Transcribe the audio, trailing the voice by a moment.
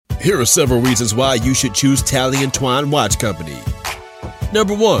Here are several reasons why you should choose Tally & Twine Watch Company.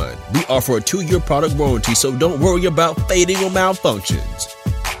 Number 1, we offer a 2-year product warranty, so don't worry about fading or malfunctions.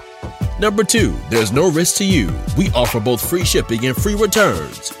 Number 2, there's no risk to you. We offer both free shipping and free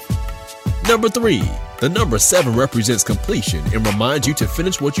returns. Number 3, the number 7 represents completion and reminds you to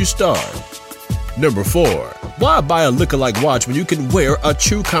finish what you start. Number 4, why buy a lookalike watch when you can wear a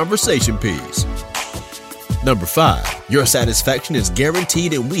true conversation piece? Number 5, your satisfaction is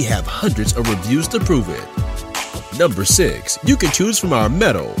guaranteed and we have hundreds of reviews to prove it. Number 6, you can choose from our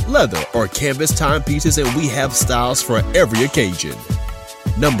metal, leather, or canvas timepieces and we have styles for every occasion.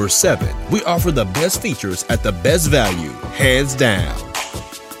 Number 7, we offer the best features at the best value, hands down.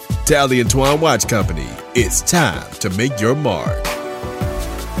 Tally & Twine Watch Company, it's time to make your mark.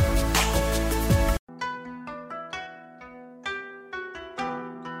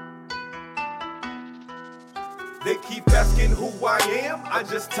 They keep asking who I am, I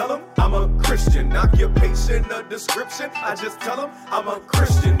just tell them I'm a Christian. Occupation, a description, I just tell them I'm a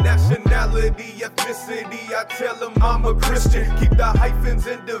Christian. Nationality, ethnicity, I tell them I'm a Christian. Keep the hyphens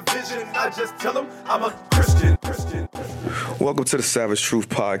in division, I just tell them I'm a Christian. Welcome to the Savage Truth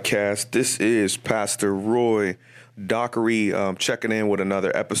Podcast. This is Pastor Roy Dockery checking in with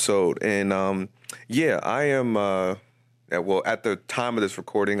another episode. And I am, at the time of this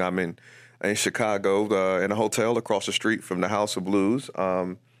recording, I'm in Chicago in a hotel across the street from the House of Blues,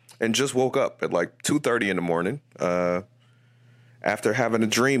 and just woke up at like 2:30 in the morning after having a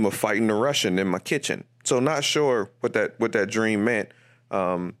dream of fighting a Russian in my kitchen. So not sure what that dream meant,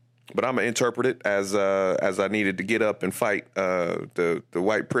 but I'm gonna interpret it as I needed to get up and fight the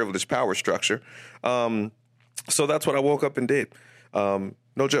white privilege power structure. So that's what I woke up and did.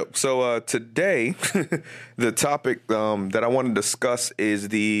 No joke. So today, the topic that I want to discuss is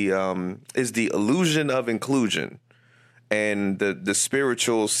the illusion of inclusion and the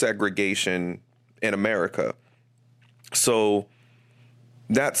spiritual segregation in America. So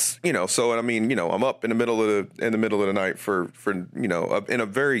that's I'm up in the middle of the night for in a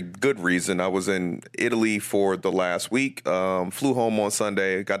very good reason. I was in Italy for the last week. Flew home on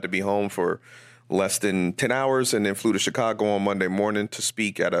Sunday. Got to be home for less than 10 hours and then flew to Chicago on Monday morning to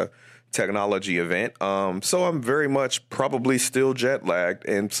speak at a technology event. So I'm very much probably still jet lagged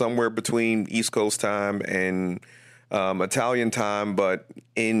and somewhere between East Coast time and Italian time, but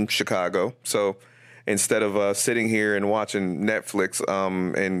in Chicago. So instead of sitting here and watching Netflix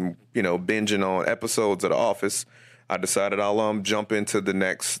and binging on episodes of The Office, I decided I'll jump into the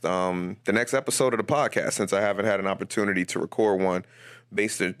next episode of the podcast since I haven't had an opportunity to record one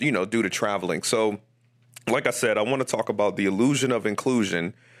based due to traveling. So like I said, I want to talk about the illusion of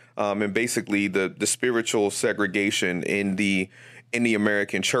inclusion and basically the spiritual segregation in the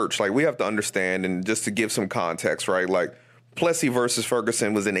American church. Like we have to understand, and just to give some context, right? Like Plessy versus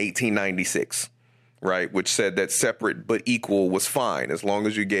Ferguson was in 1896, right? Which said that separate but equal was fine as long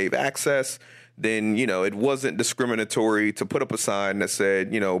as you gave access. Then, it wasn't discriminatory to put up a sign that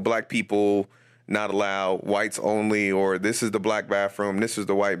said, black people not allowed, whites only, or this is the black bathroom, this is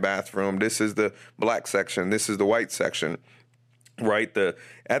the white bathroom, this is the black section, this is the white section, right?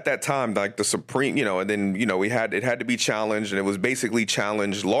 At that time, like the Supreme, and then, it had to be challenged, and it was basically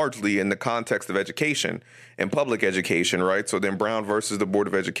challenged largely in the context of education and public education, right? So then Brown versus the Board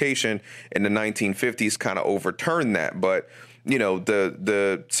of Education in the 1950s kind of overturned that, but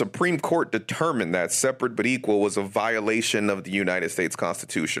the Supreme Court determined that separate but equal was a violation of the United States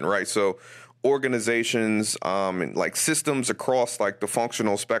Constitution, right? So organizations and like systems across like the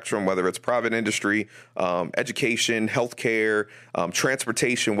functional spectrum, whether it's private industry, education, healthcare,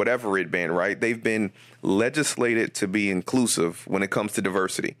 transportation, whatever it been, right? They've been legislated to be inclusive when it comes to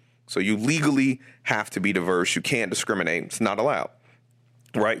diversity. So you legally have to be diverse. You can't discriminate. It's not allowed.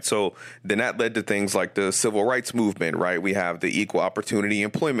 Right. So then that led to things like the civil rights movement. Right. We have the Equal Opportunity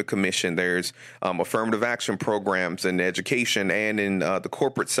Employment Commission. There's affirmative action programs in education and in the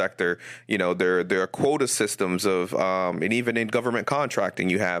corporate sector. There are quota systems of and even in government contracting,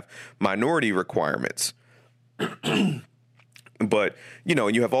 you have minority requirements. But,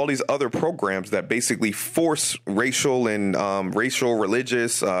 you have all these other programs that basically force racial and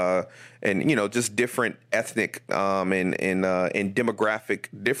religious and, just different ethnic and demographic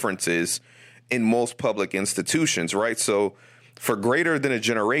differences in most public institutions. Right. So for greater than a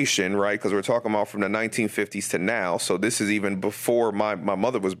generation. Right. Because we're talking about from the 1950s to now. So this is even before my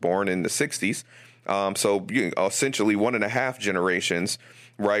mother was born in the 60s. So essentially 1.5 generations.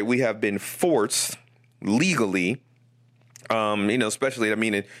 Right. We have been forced legally Especially,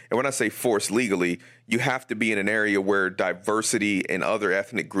 and when I say forced legally, you have to be in an area where diversity and other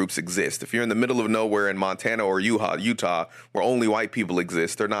ethnic groups exist. If you're in the middle of nowhere in Montana or Utah, where only white people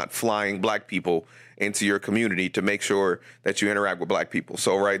exist, they're not flying black people into your community to make sure that you interact with black people.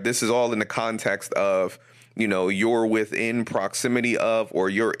 So, right, this is all in the context of, you're within proximity of, or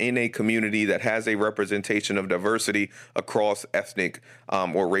you're in a community that has a representation of diversity across ethnic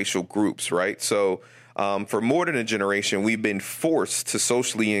or racial groups, right? So, for more than a generation, we've been forced to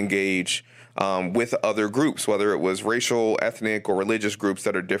socially engage with other groups, whether it was racial, ethnic, or religious groups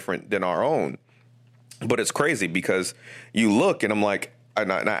that are different than our own. But it's crazy because you look and I'm like,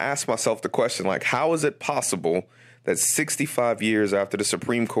 and I ask myself the question, like, how is it possible that 65 years after the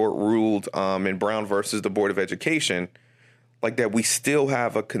Supreme Court ruled in Brown versus the Board of Education, like that we still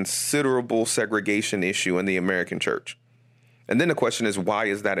have a considerable segregation issue in the American church? And then the question is, why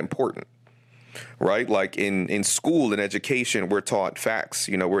is that important? Right? Like in school and education, we're taught facts,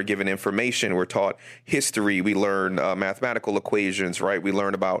 we're given information, we're taught history, we learn mathematical equations, right? We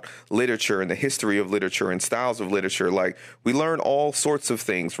learn about literature and the history of literature and styles of literature. Like we learn all sorts of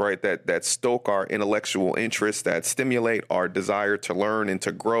things, right? That stoke our intellectual interests, that stimulate our desire to learn and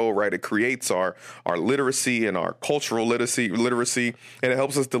to grow, right? It creates our literacy and our cultural literacy, and it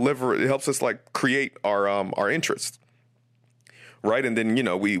helps us like create our interests. Right. And then,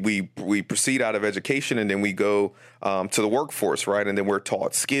 we proceed out of education and then we go to the workforce. Right. And then we're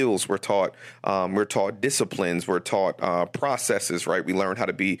taught skills. We're taught disciplines. We're taught processes. Right. We learn how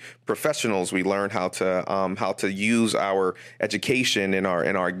to be professionals. We learn how to use our education and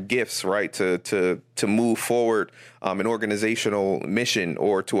our gifts. Right. To move forward an organizational mission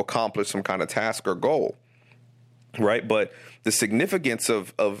or to accomplish some kind of task or goal. Right. But the significance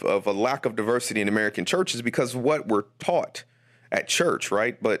of a lack of diversity in American church is because of what we're taught at church,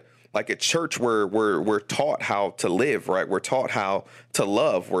 right? But like at church, we're taught how to live, right? We're taught how to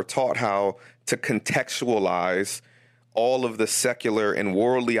love. We're taught how to contextualize all of the secular and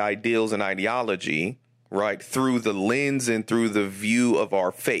worldly ideals and ideology, right, through the lens and through the view of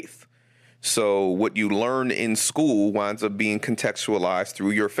our faith. So what you learn in school winds up being contextualized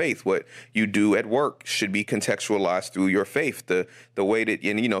through your faith. What you do at work should be contextualized through your faith. The way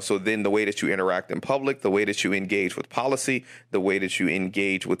that, so then the way that you interact in public, the way that you engage with policy, the way that you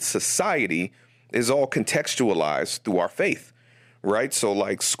engage with society is all contextualized through our faith, right? So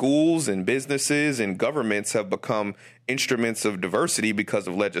like schools and businesses and governments have become instruments of diversity because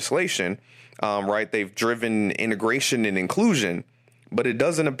of legislation, right? They've driven integration and inclusion. But it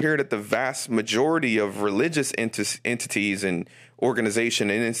doesn't appear that the vast majority of religious entities and organization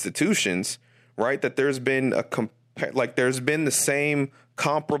and institutions, right, that there's been the same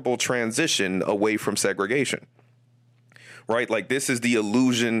comparable transition away from segregation, right? Like this is the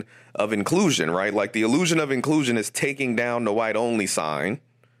illusion of inclusion, right? Like the illusion of inclusion is taking down the white only sign,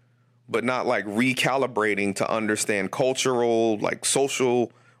 but not like recalibrating to understand cultural, like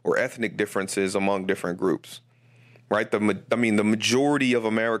social or ethnic differences among different groups. Right. The majority of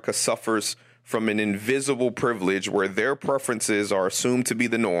America suffers from an invisible privilege where their preferences are assumed to be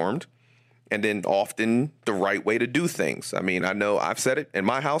the norm and then often the right way to do things. I mean, I know I've said it in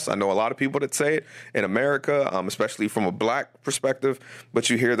my house. I know a lot of people that say it in America, especially from a black perspective. But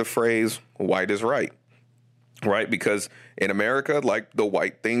you hear the phrase white is right. Right. Because in America, like the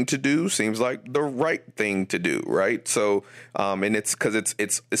white thing to do seems like the right thing to do. Right. So and it's because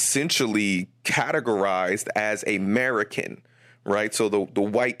it's essentially categorized as American. Right. So the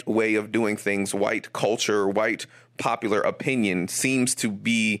white way of doing things, white culture, white popular opinion seems to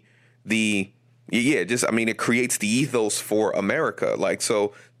be it creates the ethos for America. Like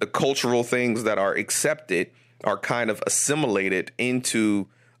so the cultural things that are accepted are kind of assimilated into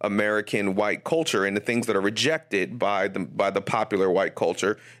American white culture, and the things that are rejected by the popular white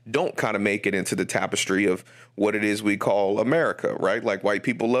culture don't kind of make it into the tapestry of what it is we call America, right? Like white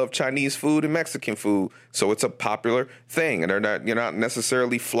people love Chinese food and Mexican food, so it's a popular thing, and you're not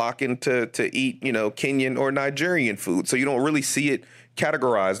necessarily flocking to eat, Kenyan or Nigerian food, so you don't really see it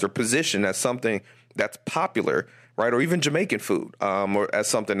categorized or positioned as something that's popular, right? Or even Jamaican food, or as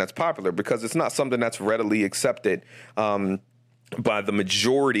something that's popular, because it's not something that's readily accepted by the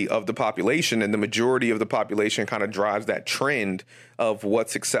majority of the population, and the majority of the population kind of drives that trend of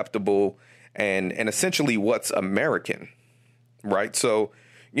what's acceptable and essentially what's American, right? So,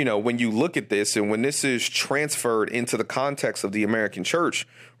 when you look at this and when this is transferred into the context of the American church,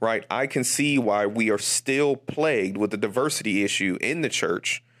 right, I can see why we are still plagued with the diversity issue in the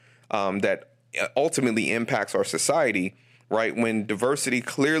church that ultimately impacts our society, right, when diversity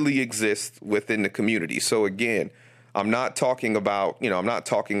clearly exists within the community. So again, I'm not talking about, I'm not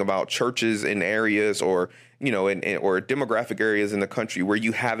talking about churches in areas or, or demographic areas in the country where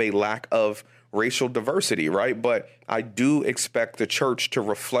you have a lack of racial diversity, right? But I do expect the church to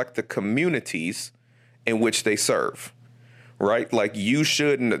reflect the communities in which they serve. Right? Like you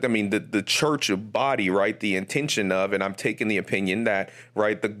shouldn't, the church body, right? The intention of, and I'm taking the opinion that,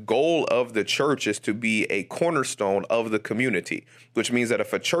 right, the goal of the church is to be a cornerstone of the community, which means that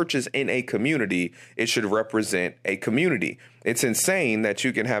if a church is in a community, it should represent a community. It's insane that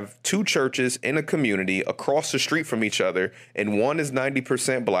you can have two churches in a community across the street from each other, and one is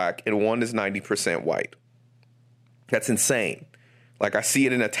 90% black and one is 90% white. That's insane. Like I see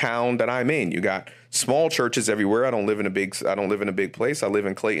it in a town that I'm in. You got small churches everywhere. I don't live in a big place. I live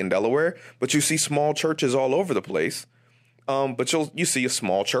in Clayton, Delaware, but you see small churches all over the place. But you see a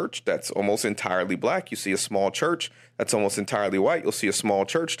small church that's almost entirely black. You see a small church that's almost entirely white. You'll see a small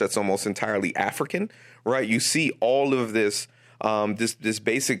church that's almost entirely African, right? You see all of this, this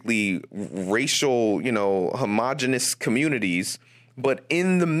basically racial, homogenous communities, but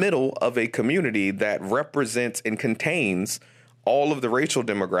in the middle of a community that represents and contains all of the racial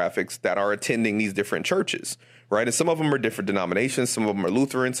demographics that are attending these different churches, right? And some of them are different denominations. Some of them are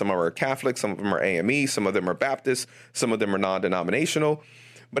Lutheran. Some of them are Catholic. Some of them are AME. Some of them are Baptist. Some of them are non-denominational.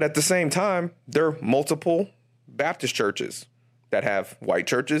 But at the same time, there are multiple Baptist churches that have white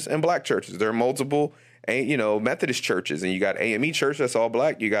churches and black churches. There are multiple, Methodist churches, and you got AME church that's all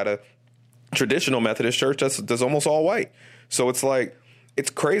black. You got a traditional Methodist church that's almost all white. So it's like, it's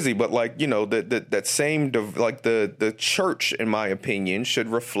crazy, but the church, in my opinion, should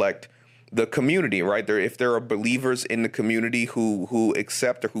reflect the community, right? If there are believers in the community who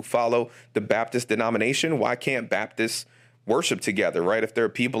accept or who follow the Baptist denomination, why can't Baptists worship together, right? If there are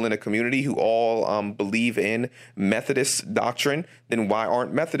people in a community who all believe in Methodist doctrine, then why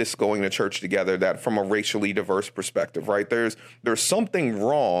aren't Methodists going to church together? That from a racially diverse perspective, right? There's something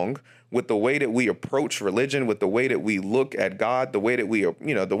wrong with the way that we approach religion, with the way that we look at God, the way that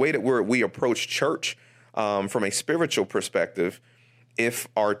we approach church from a spiritual perspective, if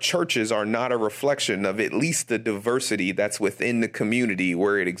our churches are not a reflection of at least the diversity that's within the community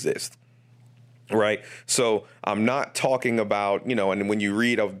where it exists. Right. So I'm not talking about, and when you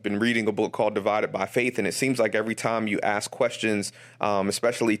read, I've been reading a book called Divided by Faith, and it seems like every time you ask questions,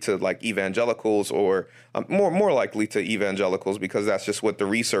 especially to like evangelicals or more likely to evangelicals, because that's just what the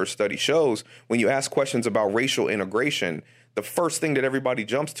research study shows. When you ask questions about racial integration, the first thing that everybody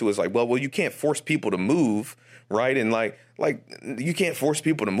jumps to is like, well, you can't force people to move. Right. And like you can't force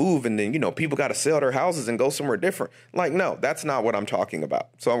people to move. And then, people got to sell their houses and go somewhere different. Like, no, that's not what I'm talking about.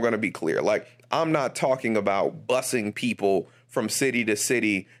 So I'm going to be clear. Like, I'm not talking about busing people from city to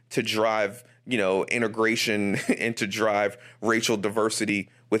city to drive, integration and to drive racial diversity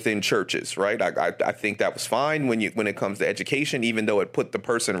within churches, right? I think that was fine when it comes to education, even though it put the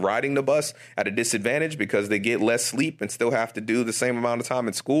person riding the bus at a disadvantage because they get less sleep and still have to do the same amount of time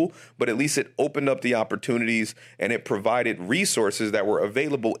in school. But at least it opened up the opportunities and it provided resources that were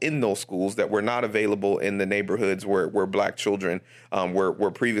available in those schools that were not available in the neighborhoods where black children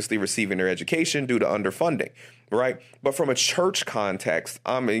were previously receiving their education due to underfunding. Right. But from a church context,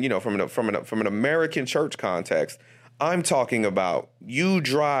 from an American church context, I'm talking about you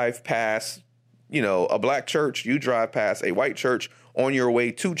drive past, a black church, you drive past a white church on your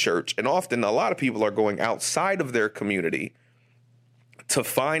way to church. And often a lot of people are going outside of their community to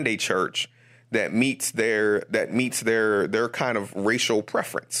find a church that meets their kind of racial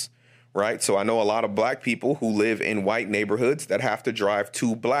preference. Right. So I know a lot of black people who live in white neighborhoods that have to drive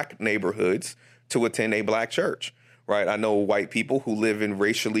to black neighborhoods to attend a black church. Right. I know white people who live in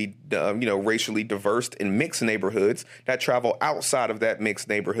racially diverse and mixed neighborhoods that travel outside of that mixed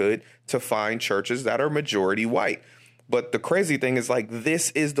neighborhood to find churches that are majority white. But the crazy thing is, like,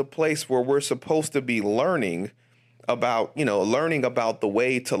 this is the place where we're supposed to be learning about the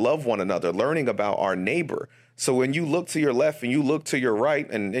way to love one another, learning about our neighbor. So when you look to your left and you look to your right,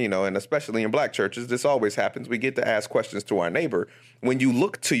 and especially in black churches, this always happens. We get to ask questions to our neighbor. When you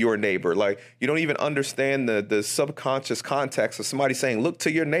look to your neighbor, like, you don't even understand the subconscious context of somebody saying, look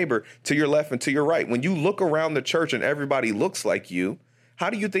to your neighbor, to your left and to your right. When you look around the church and everybody looks like you, how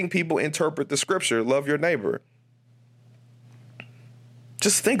do you think people interpret the scripture, love your neighbor?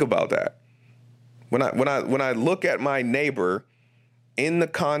 Just think about that. When I look at my neighbor in the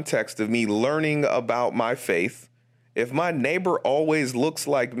context of me learning about my faith, if my neighbor always looks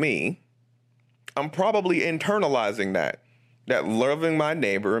like me, I'm probably internalizing that loving my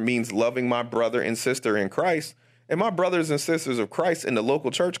neighbor means loving my brother and sister in Christ. And my brothers and sisters of Christ in the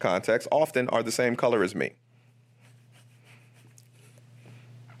local church context often are the same color as me.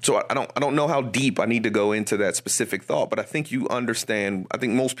 So I don't know how deep I need to go into that specific thought, but I think you understand. I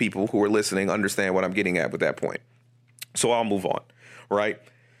think most people who are listening understand what I'm getting at with that point. So I'll move on, right?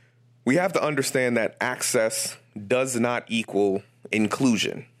 We have to understand that access does not equal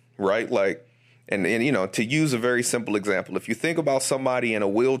inclusion, right? Like, and you know, to use a very simple example, if you think about somebody in a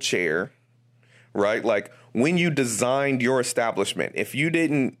wheelchair, right? Like when you designed your establishment, if you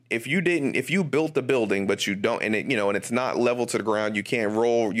built the building, but you don't, and it's not level to the ground, you can't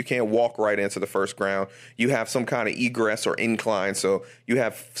walk right into the first ground. You have some kind of egress or incline. So you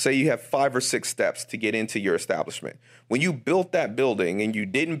have 5 or 6 steps to get into your establishment. When you built that building and you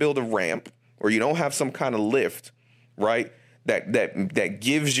didn't build a ramp, or you don't have some kind of lift, right? That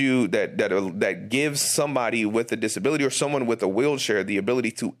gives somebody with a disability or someone with a wheelchair the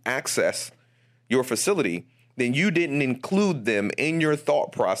ability to access your facility, then you didn't include them in your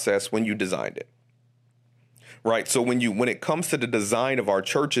thought process when you designed it. Right. So when it comes to the design of our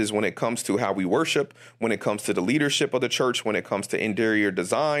churches, when it comes to how we worship, when it comes to the leadership of the church, when it comes to interior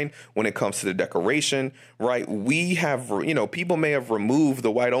design, when it comes to the decoration, right, we have, people may have removed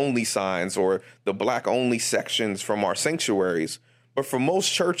the white only signs or the black only sections from our sanctuaries. But for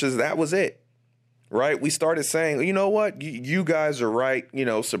most churches, that was it. Right. We started saying, you know what, you guys are right.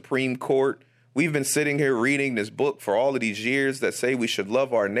 Supreme Court. We've been sitting here reading this book for all of these years that say we should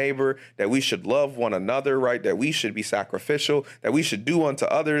love our neighbor, that we should love one another, right? That we should be sacrificial, that we should do unto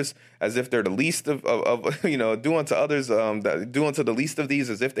others as if they're the least of do unto others, do unto the least of these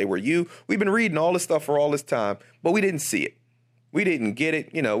as if they were you. We've been reading all this stuff for all this time, but we didn't see it. We didn't get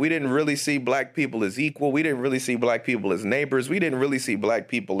it. We didn't really see black people as equal. We didn't really see black people as neighbors. We didn't really see black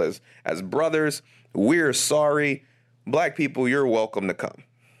people as brothers. We're sorry. Black people, you're welcome to come.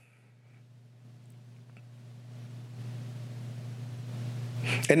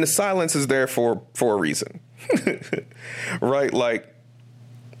 And the silence is there for a reason, right? Like,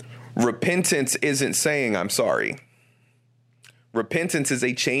 repentance isn't saying I'm sorry. Repentance is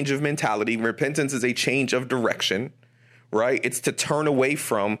a change of mentality. Repentance is a change of direction, right? It's to turn away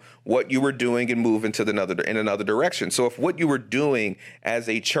from what you were doing and move into another direction. So if what you were doing as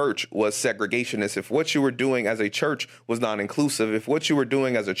a church was segregationist, if what you were doing as a church was not inclusive, if what you were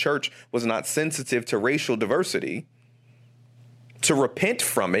doing as a church was not sensitive to racial diversity, to repent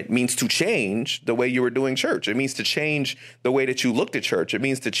from it means to change the way you were doing church. It means to change the way that you looked at church. It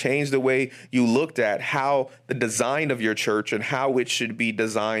means to change the way you looked at how the design of your church and how it should be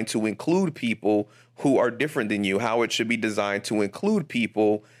designed to include people who are different than you, how it should be designed to include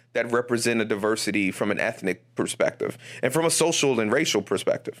people that represent a diversity from an ethnic perspective and from a social and racial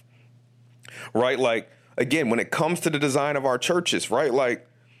perspective, right? Like, again, when it comes to the design of our churches, right? Like,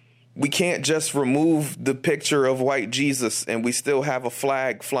 we can't just remove the picture of white Jesus and we still have a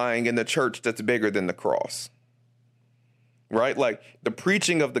flag flying in the church that's bigger than the cross. Right? Like, the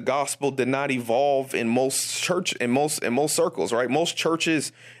preaching of the gospel did not evolve in most circles, right? Most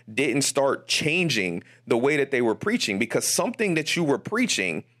churches didn't start changing the way that they were preaching because something that you were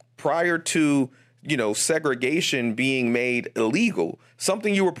preaching prior to segregation being made illegal.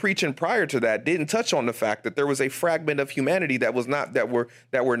 Something you were preaching prior to that didn't touch on the fact that there was a fragment of humanity that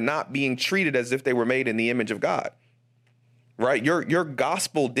were not being treated as if they were made in the image of God. Right? Your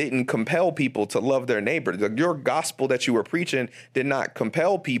gospel didn't compel people to love their neighbor. Your gospel that you were preaching did not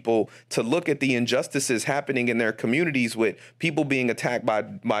compel people to look at the injustices happening in their communities with people being attacked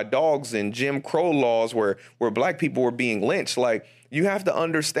by dogs and Jim Crow laws where black people were being lynched. Like, you have to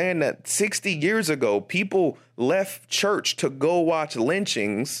understand that 60 years ago, people left church to go watch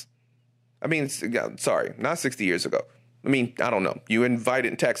lynchings. I mean, sorry, not 60 years ago. I mean, I don't know. You invited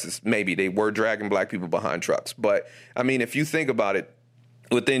in Texas, maybe they were dragging black people behind trucks. But I mean, if you think about it,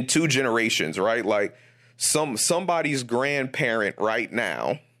 within 2 generations, right? Like somebody's grandparent right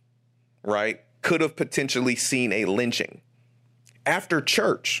now, right, could have potentially seen a lynching after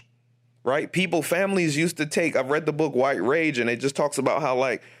church. Right. Families used to take, I've read the book White Rage, and it just talks about how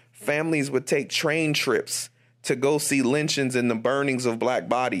like families would take train trips to go see lynchings and the burnings of black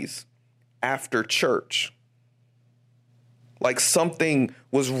bodies after church. Like, something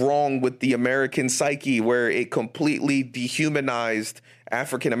was wrong with the American psyche where it completely dehumanized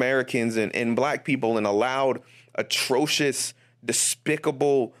African Americans and black people and allowed atrocious,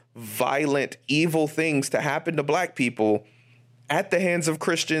 despicable, violent, evil things to happen to black people at the hands of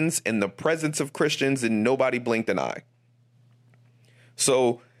Christians, in the presence of Christians, and nobody blinked an eye.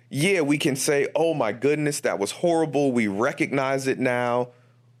 So, yeah, we can say, oh, my goodness, that was horrible. We recognize it now.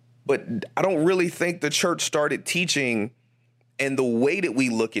 But I don't really think the church started teaching, and the way that we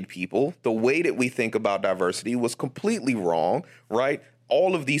look at people, the way that we think about diversity was completely wrong, right?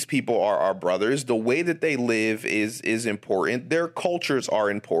 all of these people are our brothers. The way that they live is important. Their cultures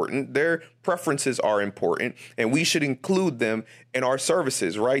are important. Their preferences are important, and we should include them in our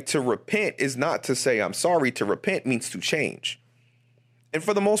services, right? To repent is not to say I'm sorry. To repent means to change. And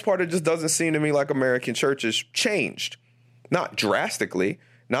for the most part, it just doesn't seem to me like American churches changed. Not drastically,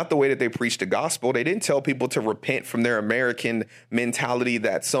 not the way that they preach the gospel. They didn't tell people to repent from their American mentality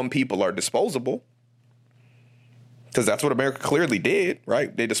that some people are disposable. Because that's what America clearly did,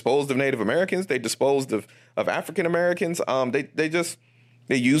 right? They disposed of Native Americans. They disposed of African Americans.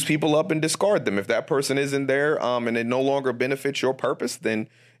 They use people up and discard them. If that person isn't there and it no longer benefits your purpose, then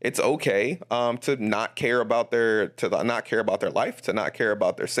it's okay to not care about their life, to not care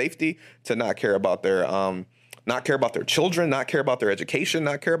about their safety, to not care about their children, not care about their education,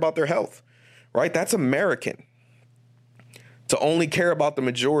 not care about their health, right? That's American. To only care about the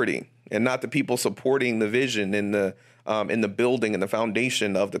majority and not the people supporting the vision in the building and the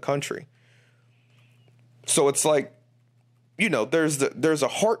foundation of the country. So it's like, there's a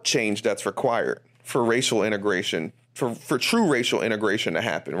heart change that's required for racial integration, for true racial integration to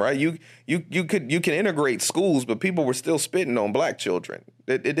happen, right? You can integrate schools, but people were still spitting on black children.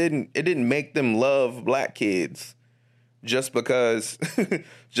 It didn't make them love black kids just because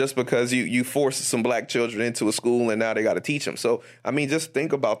you forced some black children into a school and now they got to teach them. So, I mean, just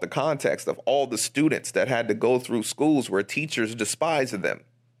think about the context of all the students that had to go through schools where teachers despised them.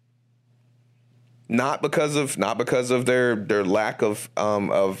 Not because of their lack of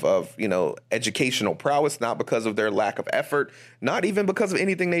educational prowess, not because of their lack of effort, not even because of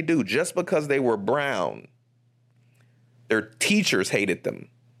anything they do, just because they were brown. Their teachers hated them.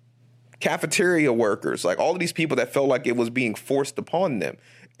 Cafeteria workers, like all of these people that felt like it was being forced upon them.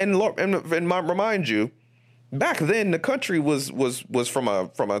 And remind you, back then the country was from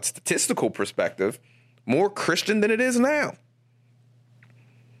a statistical perspective more Christian than it is now.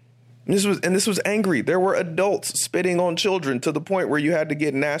 This was angry. There were adults spitting on children to the point where you had to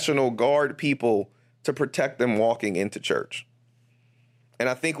get National Guard people to protect them walking into church. And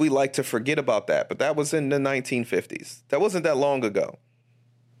I think we like to forget about that, but that was in the 1950s. That wasn't that long ago.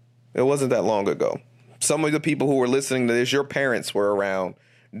 It wasn't that long ago. Some of the people who were listening to this, your parents were around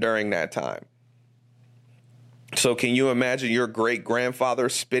during that time. So can you imagine your great-grandfather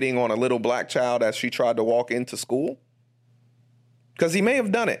spitting on a little black child as she tried to walk into school? Because he may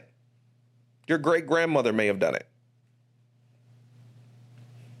have done it. Your great-grandmother may have done it.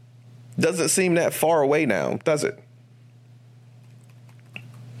 Doesn't seem that far away now, does it?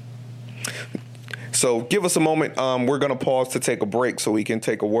 So give us a moment. We're going to pause to take a break so we can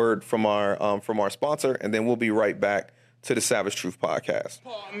take a word from our sponsor, and then we'll be right back to the Savage Truth Podcast.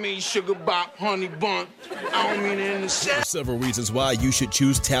 Pardon me, sugar bop, honey bun. I don't mean it in the several reasons why you should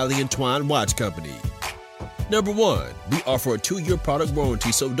choose Tally & Twine Watch Company. Number 1, we offer a 2-year product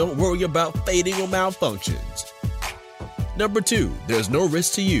warranty, so don't worry about fading or malfunctions. Number 2, there's no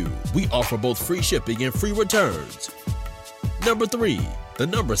risk to you. We offer both free shipping and free returns. Number 3, the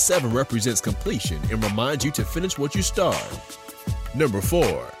number 7 represents completion and reminds you to finish what you start. Number 4,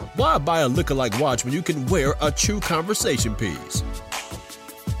 why buy a lookalike watch when you can wear a true conversation piece?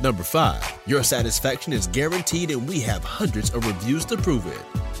 Number 5, your satisfaction is guaranteed and we have hundreds of reviews to prove it.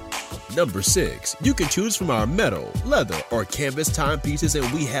 Number 6, you can choose from our metal, leather, or canvas timepieces and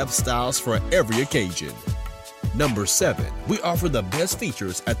we have styles for every occasion. Number 7, we offer the best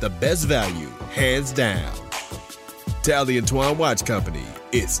features at the best value, hands down. Tally & Twine Watch Company,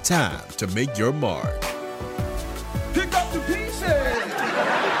 it's time to make your mark. Pick up the pieces!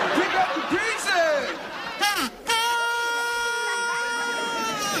 Pick up the pieces!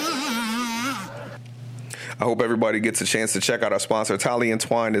 I hope everybody gets a chance to check out our sponsor. Tally &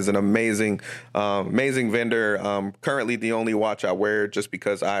 Twine is an amazing vendor. Currently the only watch I wear just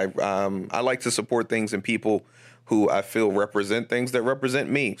because I like to support things and people who I feel represent things that represent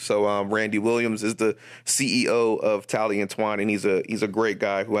me. So Randy Williams is the CEO of Tally & Twine, and he's a great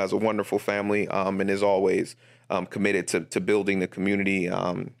guy who has a wonderful family and is always committed to building the community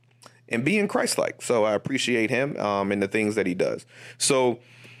and being Christ-like. So I appreciate him and the things that he does. So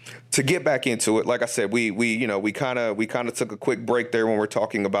to get back into it, like I said, we kind of took a quick break there when we're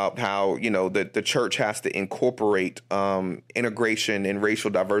talking about how, the church has to incorporate integration and racial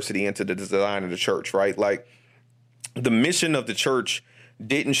diversity into the design of the church, right? Like, the mission of the church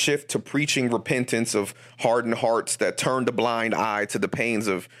didn't shift to preaching repentance of hardened hearts that turned a blind eye to the pains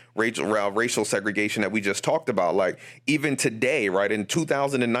of racial segregation that we just talked about. Like, even today, right, in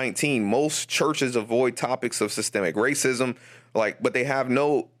 2019, most churches avoid topics of systemic racism, but they have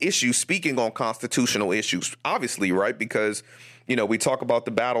no issue speaking on constitutional issues, obviously, right? Because, we talk about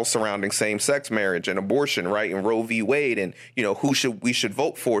the battle surrounding same-sex marriage and abortion, right? And Roe v. Wade, and, who we should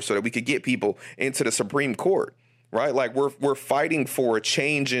vote for so that we could get people into the Supreme Court, right? Like we're fighting for a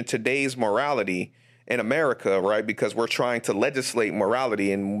change in today's morality in America, right? Because we're trying to legislate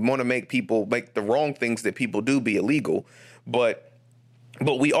morality and want to make the wrong things that people do be illegal. But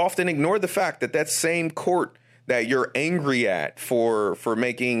we often ignore the fact that same court that you're angry at for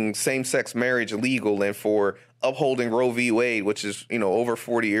making same-sex marriage illegal and for upholding Roe v. Wade, which is, over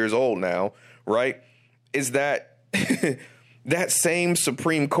 40 years old now, right, is that that same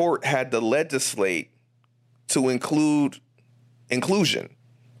Supreme Court had to legislate to include inclusion,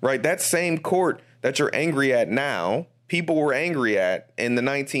 right? That same court that you're angry at now, people were angry at in the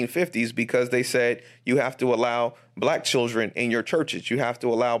 1950s because they said you have to allow black children in your churches. You have to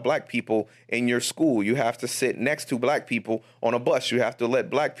allow black people in your school. You have to sit next to black people on a bus. You have to let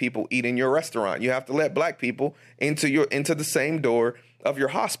black people eat in your restaurant. You have to let black people into the same door of your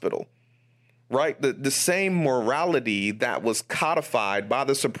hospital, right? The same morality that was codified by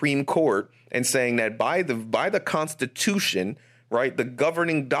the Supreme Court and saying that by the Constitution, right, the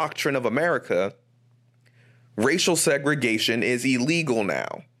governing doctrine of America, racial segregation is illegal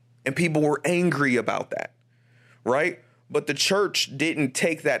now. And people were angry about that, right? But the church didn't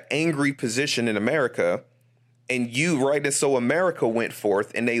take that angry position in America, and so America went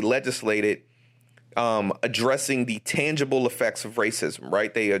forth and they legislated addressing the tangible effects of racism,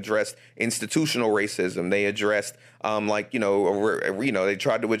 right? They addressed institutional racism. They addressed, they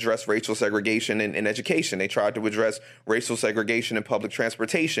tried to address racial segregation in education. They tried to address racial segregation in public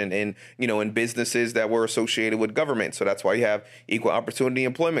transportation and, in businesses that were associated with government. So that's why you have Equal Opportunity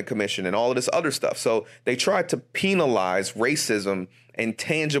Employment Commission and all of this other stuff. So they tried to penalize racism in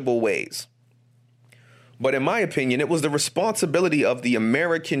tangible ways. But in my opinion, it was the responsibility of the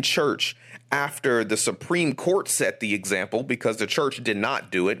American church after the Supreme Court set the example, because the church did not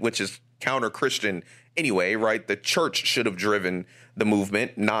do it, which is counter-Christian anyway, right? The church should have driven the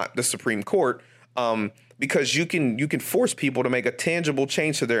movement, not the Supreme Court, because you can force people to make a tangible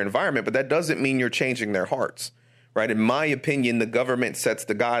change to their environment, but that doesn't mean you're changing their hearts. Right. In my opinion, the government sets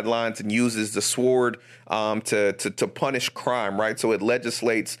the guidelines and uses the sword to punish crime. Right. So it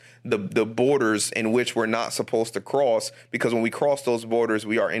legislates the borders in which we're not supposed to cross, because when we cross those borders,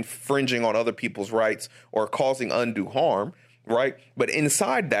 we are infringing on other people's rights or causing undue harm. Right. But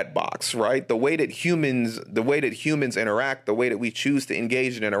inside that box, right, the way that humans interact, the way that we choose to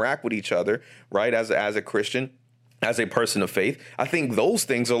engage and interact with each other. Right. As a Christian, as a person of faith, I think those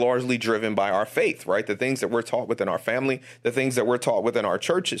things are largely driven by our faith, right? The things that we're taught within our family, the things that we're taught within our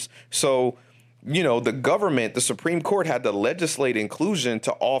churches. So, the government, the Supreme Court had to legislate inclusion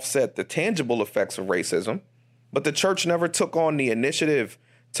to offset the tangible effects of racism, but the church never took on the initiative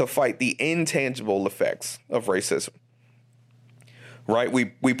to fight the intangible effects of racism. Right.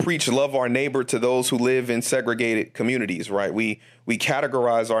 We preach love our neighbor to those who live in segregated communities. Right. We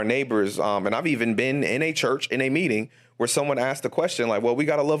categorize our neighbors. And I've even been in a church in a meeting where someone asked the question like, well, we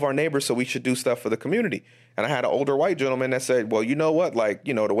got to love our neighbors, so we should do stuff for the community. And I had an older white gentleman that said, well, you know what, like,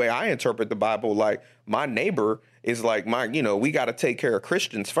 the way I interpret the Bible, like my neighbor is like we got to take care of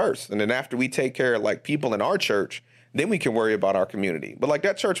Christians first. And then after we take care of like people in our church, then we can worry about our community. But like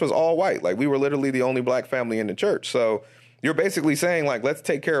that church was all white. Like we were literally the only black family in the church. So you're basically saying, like, let's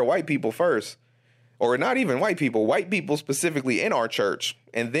take care of white people first, or not even white people specifically in our church,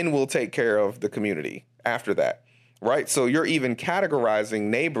 and then we'll take care of the community after that, right? So you're even categorizing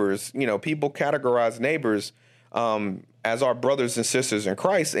neighbors, people categorize neighbors as our brothers and sisters in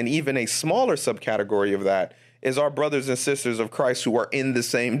Christ, and even a smaller subcategory of that is our brothers and sisters of Christ who are in the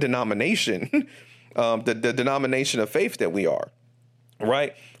same denomination, the denomination of faith that we are.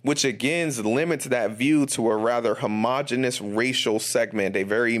 Right. Which again limits that view to a rather homogenous racial segment, a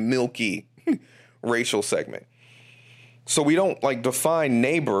very milky racial segment. So we don't like define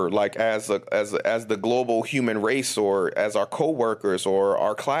neighbor like as the global human race, or as our coworkers or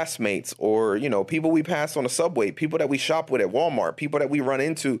our classmates, or, people we pass on the subway, people that we shop with at Walmart, people that we run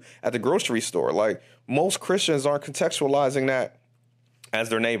into at the grocery store. Like most Christians aren't contextualizing that as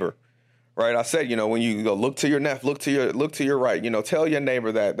their neighbor. Right. I said, when you go look to your left, look to your right, tell your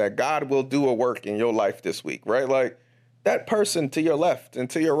neighbor that God will do a work in your life this week. Right. Like that person to your left and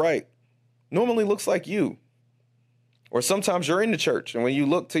to your right normally looks like you. Or sometimes you're in the church, and when you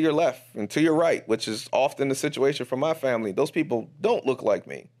look to your left and to your right, which is often the situation for my family, those people don't look like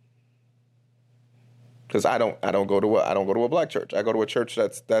me. Because I don't go to a black church. I go to a church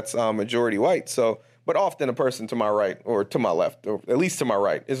that's majority white. So, but often a person to my right or to my left, or at least to my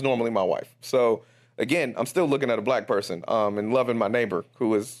right, is normally my wife. So again, I'm still looking at a black person and loving my neighbor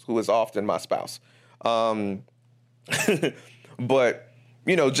who is often my spouse. But,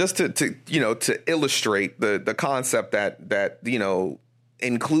 just to illustrate the concept that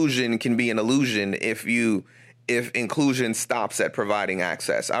inclusion can be an illusion if inclusion stops at providing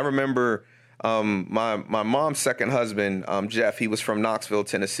access. I remember my mom's second husband, Jeff, he was from Knoxville,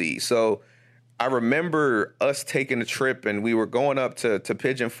 Tennessee. So I remember us taking a trip, and we were going up to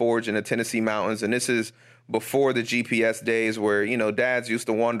Pigeon Forge in the Tennessee mountains. And this is before the GPS days where, dads used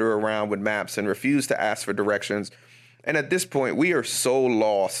to wander around with maps and refuse to ask for directions. And at this point, we are so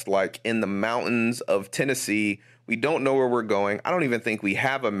lost, like in the mountains of Tennessee. We don't know where we're going. I don't even think we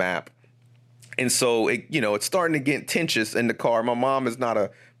have a map. And so, it's starting to get tensions in the car. My mom is not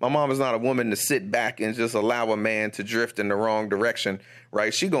a woman to sit back and just allow a man to drift in the wrong direction,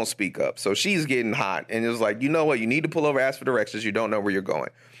 right? She gonna speak up. So she's getting hot, and it was like, you know what? You need to pull over, ask for directions. You don't know where you're going.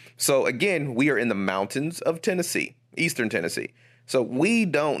 So again, we are in the mountains of Tennessee, eastern Tennessee. So we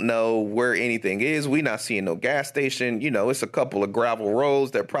don't know where anything is. We're not seeing no gas station. It's a couple of gravel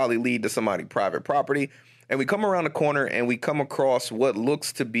roads that probably lead to somebody's private property. And we come around the corner and we come across what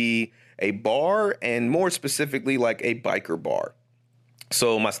looks to be a bar, and more specifically like a biker bar.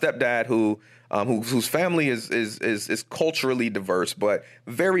 So my stepdad, whose family is culturally diverse, but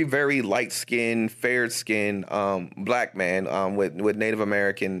very, very light skinned, fair skinned black man with Native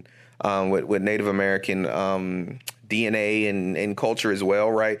American DNA and culture as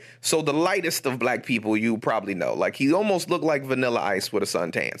well, right? So the lightest of black people you probably know, like he almost looked like Vanilla Ice with a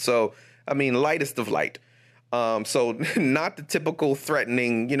suntan. So I mean, lightest of light. So not the typical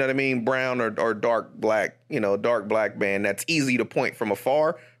threatening, brown or dark black man that's easy to point from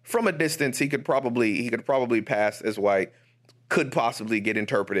afar. From a distance, he could probably pass as white, could possibly get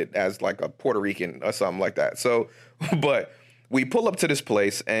interpreted as like a Puerto Rican or something like that. So, but we pull up to this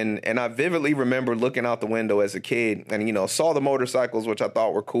place, and I vividly remember looking out the window as a kid and, saw the motorcycles, which I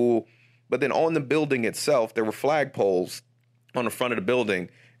thought were cool. But then on the building itself, there were flagpoles on the front of the building.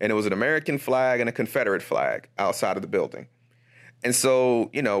 And it was an American flag and a Confederate flag outside of the building. And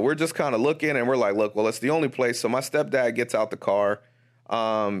so, we're just kind of looking, and we're like, look, well, it's the only place. So my stepdad gets out the car,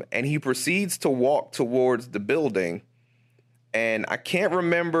 and he proceeds to walk towards the building. And I can't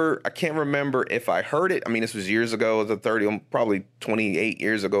remember if I heard it. I mean, this was years ago. It was probably 28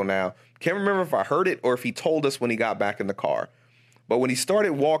 years ago now. Can't remember if I heard it or if he told us when he got back in the car. But when he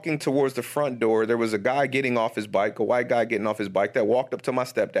started walking towards the front door, there was a guy getting off his bike, a white guy getting off his bike that walked up to my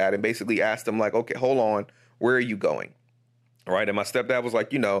stepdad and basically asked him like, okay, hold on, where are you going? All right. And my stepdad was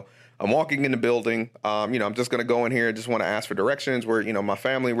like, I'm walking in the building. I'm just going to go in here and just want to ask for directions where, my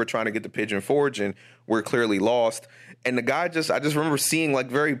family, we're trying to get to Pigeon Forge and we're clearly lost. And the guy I just remember seeing like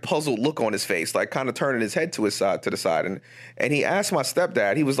very puzzled look on his face, like kind of turning his head to the side. And he asked my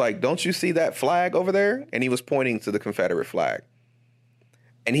stepdad, he was like, don't you see that flag over there? And he was pointing to the Confederate flag.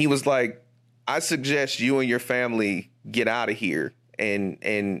 And he was like, I suggest you and your family get out of here. And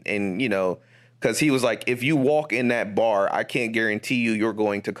because he was like, if you walk in that bar, I can't guarantee you're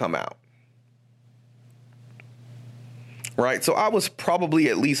going to come out. Right. So I was probably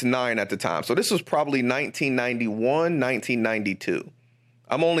at least 9 at the time. So this was probably 1991, 1992.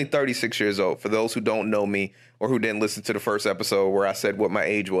 I'm only 36 years old. For those who don't know me or who didn't listen to the first episode where I said what my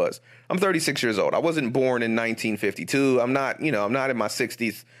age was, I'm 36 years old. I wasn't born in 1952. I'm not in my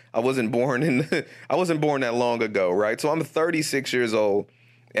 60s. I wasn't born that long ago. Right. So I'm 36 years old.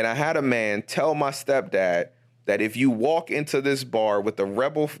 And I had a man tell my stepdad that if you walk into this bar with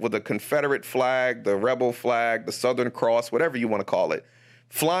a Confederate flag, the rebel flag, the Southern Cross, whatever you want to call it,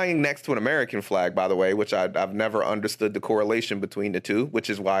 flying next to an American flag, by the way, which I've never understood the correlation between the two, which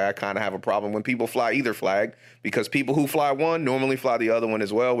is why I kind of have a problem when people fly either flag, because people who fly one normally fly the other one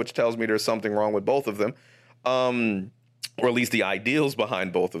as well, which tells me there's something wrong with both of them, or at least the ideals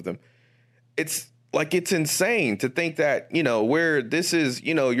behind both of them. It's insane to think that, where this is,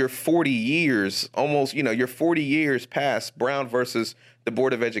 you're 40 years, almost, you're 40 years past Brown versus the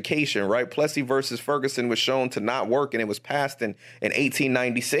Board of Education, right? Plessy versus Ferguson was shown to not work, and it was passed in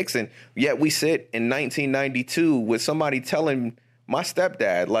 1896. And yet we sit in 1992 with somebody telling my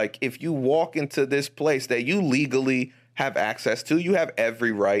stepdad, like, if you walk into this place that you legally have access to, you have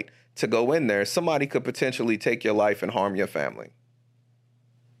every right to go in there. Somebody could potentially take your life and harm your family.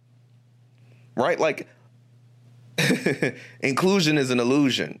 Right? Like, inclusion is an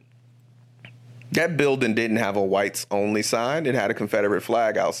illusion. That building didn't have a whites only sign. It had a Confederate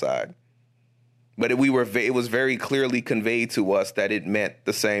flag outside. But it was very clearly conveyed to us that it meant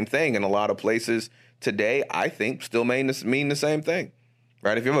the same thing. And a lot of places today, I think, still mean the same thing.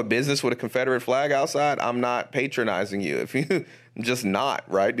 Right? If you have a business with a Confederate flag outside, I'm not patronizing you. If you just not,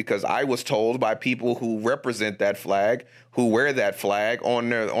 right? Because I was told by people who represent that flag, who wear that flag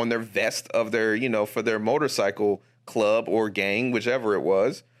on their vest of their, for their motorcycle club or gang, whichever it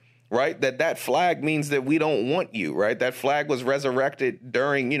was, right? That flag means that we don't want you, right? That flag was resurrected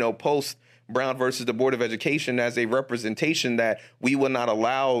during, post Brown versus the Board of Education as a representation that we will not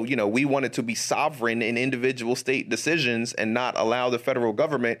allow, we wanted to be sovereign in individual state decisions and not allow the federal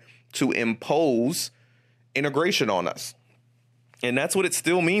government to impose integration on us. And that's what it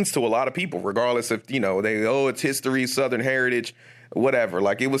still means to a lot of people, regardless if, it's history, Southern heritage, whatever.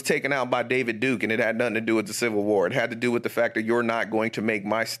 Like, it was taken out by David Duke, and it had nothing to do with the Civil War. It had to do with the fact that you're not going to make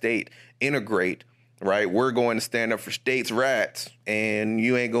my state integrate, right? We're going to stand up for states' rights, and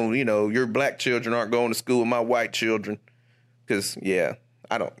you ain't going to, your black children aren't going to school with my white children. Because,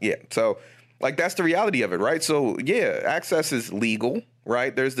 So, like, that's the reality of it, right? So, access is legal.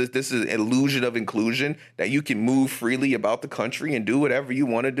 Right. This is an illusion of inclusion that you can move freely about the country and do whatever you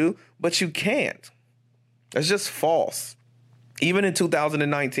want to do, but you can't. That's just false. Even in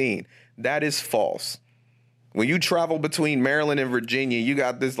 2019, that is false. When you travel between Maryland and Virginia, you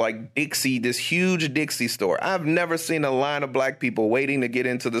got this this huge Dixie store. I've never seen a line of black people waiting to get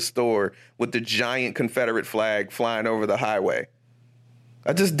into the store with the giant Confederate flag flying over the highway.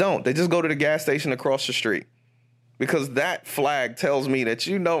 I just don't. They just go to the gas station across the street. Because that flag tells me that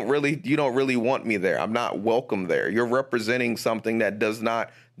you don't really want me there. I'm not welcome there. You're representing something that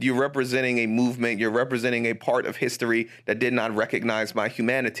you're representing a movement. You're representing a part of history that did not recognize my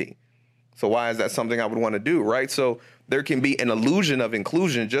humanity. So why is that something I would want to do, right? So there can be an illusion of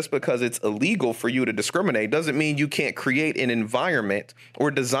inclusion. Just because it's illegal for you to discriminate doesn't mean you can't create an environment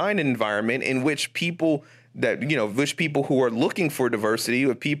or design an environment in which people who are looking for diversity,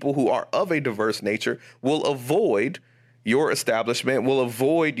 or people who are of a diverse nature, will avoid your establishment, will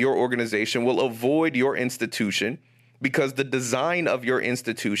avoid your organization, will avoid your institution, because the design of your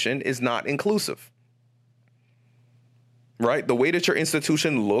institution is not inclusive. Right? The way that your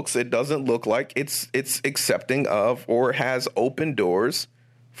institution looks, it doesn't look like it's accepting of or has open doors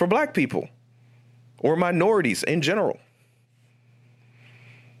for black people or minorities in general.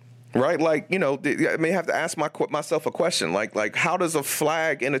 Right. I may have to ask myself a question like, how does a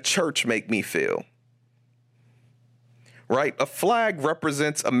flag in a church make me feel? Right. A flag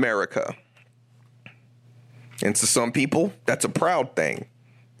represents America. And to some people, that's a proud thing.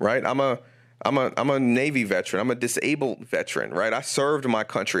 Right. I'm a Navy veteran. I'm a disabled veteran. Right. I served my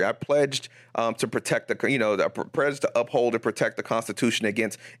country. I pledged to protect pledged to uphold and protect the Constitution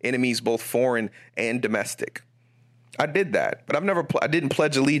against enemies, both foreign and domestic. I did that, but I didn't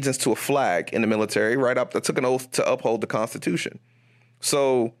pledge allegiance to a flag in the military, right? I took an oath to uphold the Constitution.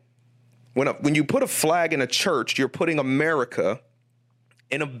 So when you put a flag in a church, you're putting America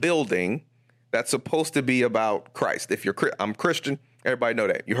in a building that's supposed to be about Christ. I'm Christian, everybody know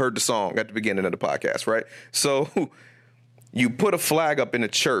that. You heard the song at the beginning of the podcast, right? So you put a flag up in a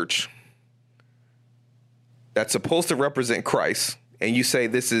church that's supposed to represent Christ. And you say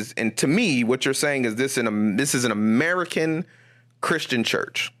and to me, what you're saying is this is an American Christian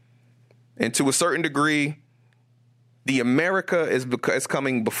church. And to a certain degree, the America is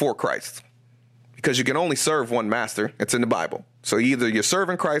coming before Christ, because you can only serve one master. It's in the Bible. So either you're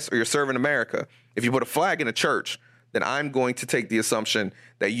serving Christ or you're serving America. If you put a flag in a church, then I'm going to take the assumption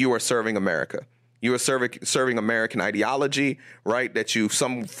that you are serving America. You are serving American ideology, right? That you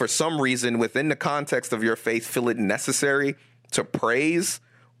for some reason within the context of your faith feel it necessary to praise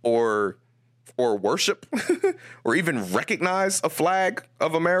or worship or even recognize a flag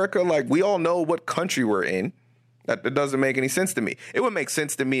of America. Like, we all know what country we're in. That doesn't make any sense to me. It would make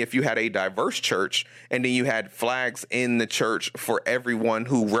sense to me if you had a diverse church and then you had flags in the church for everyone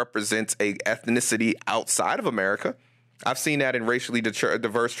who represents a ethnicity outside of America. I've seen that in racially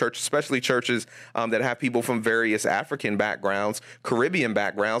diverse churches, especially churches that have people from various African backgrounds, Caribbean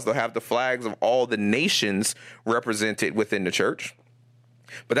backgrounds. They'll have the flags of all the nations represented within the church.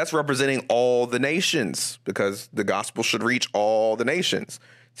 But that's representing all the nations, because the gospel should reach all the nations.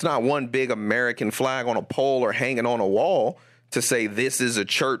 It's not one big American flag on a pole or hanging on a wall to say this is a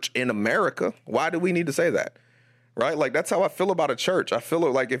church in America. Why do we need to say that? Right? Like, that's how I feel about a church. I feel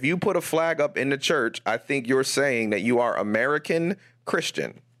like if you put a flag up in the church, I think you're saying that you are American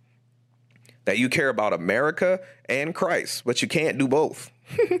Christian, that you care about America and Christ, but you can't do both.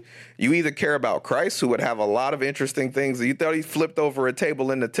 You either care about Christ, who would have a lot of interesting things. You thought he flipped over a table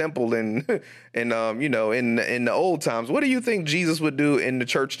in the temple in the old times. What do you think Jesus would do in the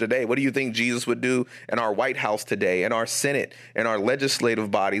church today? What do you think Jesus would do in our White House today, in our Senate, in our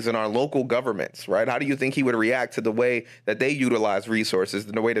legislative bodies, in our local governments, right? How do you think he would react to the way that they utilize resources,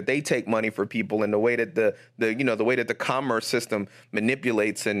 and the way that they take money for people, and the way that the way that the commerce system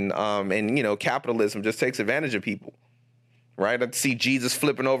manipulates and capitalism just takes advantage of people? right? I see Jesus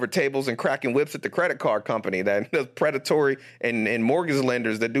flipping over tables and cracking whips at the credit card company that does predatory and mortgage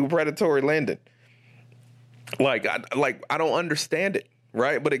lenders that do predatory lending. I don't understand it,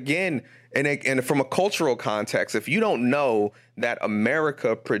 right? But again, and from a cultural context, if you don't know that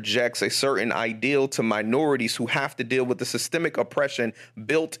America projects a certain ideal to minorities who have to deal with the systemic oppression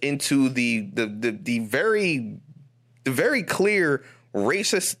built into the very clear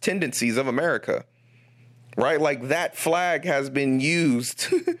racist tendencies of America, right? Like that flag has been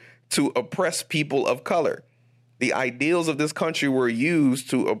used to oppress people of color. The ideals of this country were used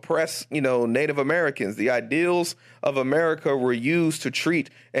to oppress, Native Americans. The ideals of America were used to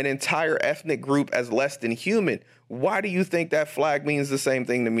treat an entire ethnic group as less than human. Why do you think that flag means the same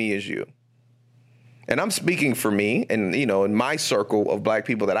thing to me as you? And I'm speaking for me and, in my circle of black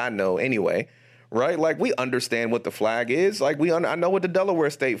people that I know anyway, right? Like we understand what the flag is. Like I know what the Delaware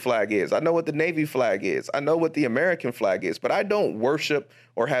state flag is. I know what the Navy flag is. I know what the American flag is, but I don't worship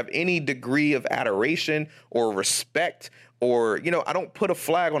or have any degree of adoration or respect or, I don't put a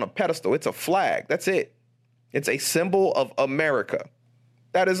flag on a pedestal. It's a flag. That's it. It's a symbol of America.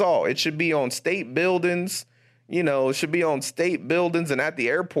 That is all. It should be on state buildings. It should be on state buildings and at the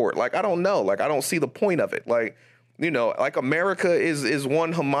airport. Like, I don't know. Like, I don't see the point of it. Like, like America is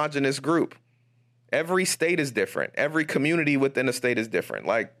one homogenous group. Every state is different. Every community within a state is different.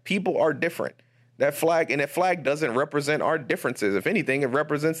 Like people are different. That flag doesn't represent our differences. If anything, it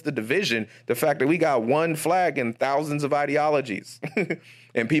represents the division. The fact that we got one flag and thousands of ideologies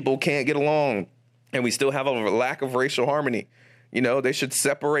and people can't get along and we still have a lack of racial harmony. They should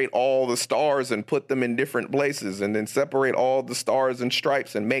separate all the stars and put them in different places and then separate all the stars and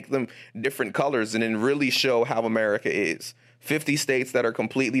stripes and make them different colors and then really show how America is. 50 states that are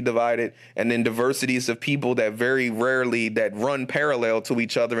completely divided, and then diversities of people that that run parallel to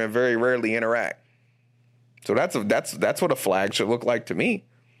each other and very rarely interact. So that's what a flag should look like to me,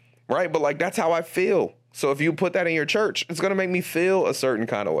 right? But like that's how I feel. So if you put that in your church, it's going to make me feel a certain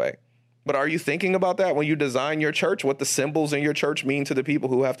kind of way. But are you thinking about that when you design your church, what the symbols in your church mean to the people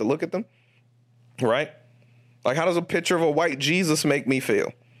who have to look at them, right? Like how does a picture of a white Jesus make me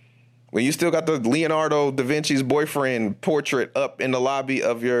feel? When you still got the Leonardo da Vinci's boyfriend portrait up in the lobby,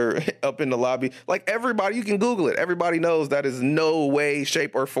 like everybody, you can Google it. Everybody knows that is no way,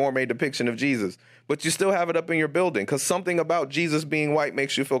 shape, or form a depiction of Jesus. But you still have it up in your building because something about Jesus being white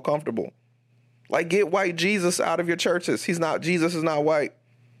makes you feel comfortable. Like get white Jesus out of your churches. Jesus is not white.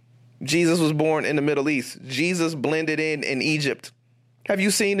 Jesus was born in the Middle East. Jesus blended in Egypt. Have you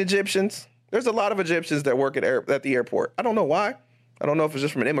seen Egyptians? There's a lot of Egyptians that work at the airport. I don't know why. I don't know if it's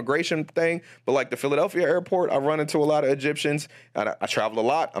just from an immigration thing, but like the Philadelphia airport, I run into a lot of Egyptians. And I travel a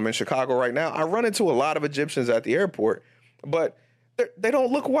lot. I'm in Chicago right now. I run into a lot of Egyptians at the airport, but they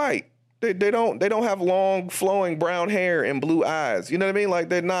don't look white. They don't have long flowing brown hair and blue eyes. You know what I mean? Like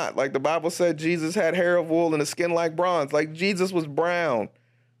they're not. Like the Bible said Jesus had hair of wool and a skin like bronze. Like Jesus was brown.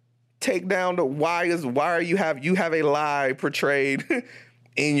 Take down the why you have a lie portrayed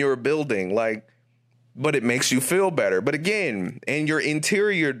in your building. Like, but it makes you feel better. But again, in your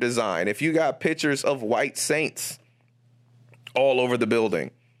interior design, if you got pictures of white saints all over the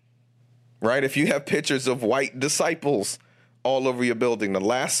building, right? If you have pictures of white disciples all over your building, the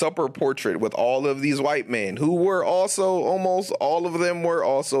Last Supper portrait with all of these white men who were also, almost all of them were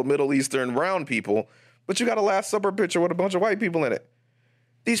also Middle Eastern brown people, but you got a Last Supper picture with a bunch of white people in it.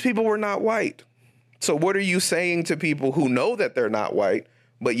 These people were not white. So what are you saying to people who know that they're not white,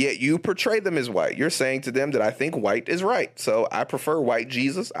 but yet you portray them as white? You're saying to them that I think white is right. So I prefer white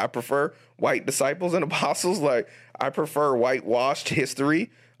Jesus. I prefer white disciples and apostles. Like I prefer whitewashed history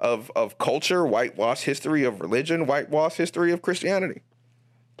of culture, whitewashed history of religion, whitewashed history of Christianity.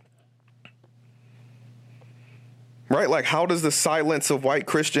 Right? Like how does the silence of white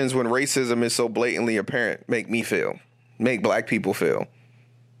Christians when racism is so blatantly apparent make black people feel?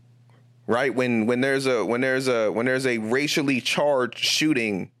 Right? When there's a racially charged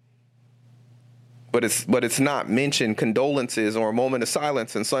shooting, but it's not mentioned condolences or a moment of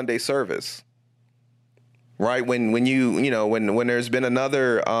silence in Sunday service. Right? When there's been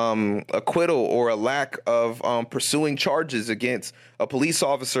another acquittal or a lack of pursuing charges against a police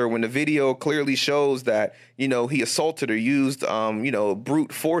officer, when the video clearly shows that, he assaulted or used,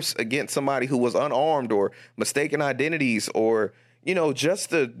 brute force against somebody who was unarmed or mistaken identities or,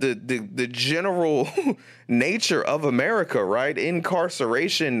 just the general nature of America, right?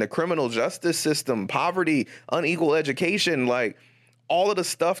 Incarceration, the criminal justice system, poverty, unequal education, like all of the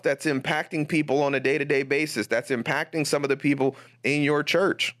stuff that's impacting people on a day-to-day basis, that's impacting some of the people in your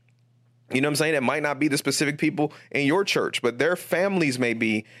church. You know what I'm saying? It might not be the specific people in your church, but their families may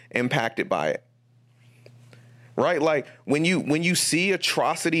be impacted by it. right? Like when you see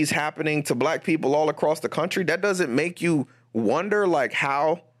atrocities happening to black people all across the country, that doesn't make you wonder like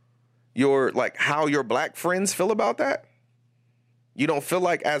how your black friends feel about that. You don't feel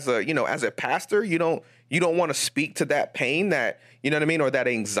like as a pastor, you don't want to speak to that pain that, you know what I mean, or that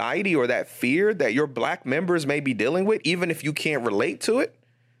anxiety or that fear that your black members may be dealing with, even if you can't relate to it,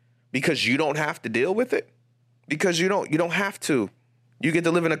 because you don't have to deal with it, because you don't have to. You get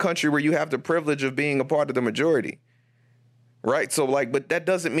to live in a country where you have the privilege of being a part of the majority. Right. So like, but that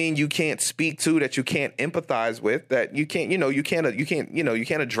doesn't mean you can't speak to, that you can't empathize with, that you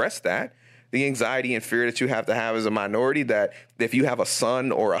can't address that. The anxiety and fear that you have to have as a minority, that if you have a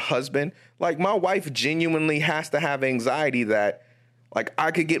son or a husband, like my wife genuinely has to have anxiety that like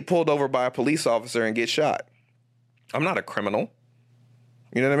I could get pulled over by a police officer and get shot. I'm not a criminal.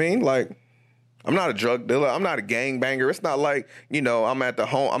 You know what I mean? Like, I'm not a drug dealer. I'm not a gangbanger. It's not like, I'm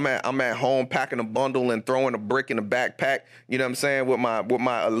at home packing a bundle and throwing a brick in a backpack, you know what I'm saying, with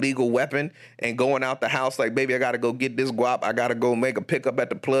my illegal weapon and going out the house like, baby, I got to go get this guap. I got to go make a pickup at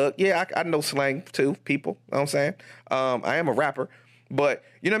the plug. Yeah, I know slang too, people. You know what I'm saying? I am a rapper. But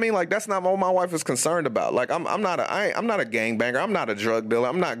you know what I mean? Like, that's not what my wife is concerned about. Like, I'm not a gangbanger. I'm not a drug dealer.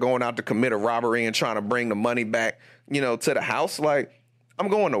 I'm not going out to commit a robbery and trying to bring the money back, to the house. Like, I'm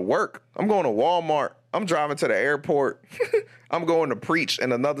going to work. I'm going to Walmart. I'm driving to the airport. I'm going to preach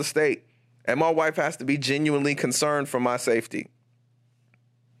in another state. And my wife has to be genuinely concerned for my safety.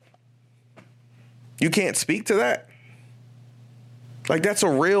 You can't speak to that. Like, that's a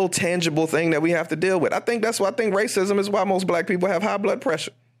real tangible thing that we have to deal with. I think racism is why most black people have high blood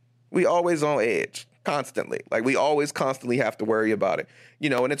pressure. We always on edge. Constantly. Like, we always constantly have to worry about it,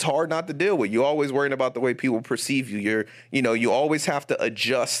 and it's hard not to deal with. You're always worrying about the way people perceive you. You always have to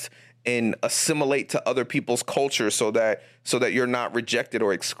adjust and assimilate to other people's culture so that you're not rejected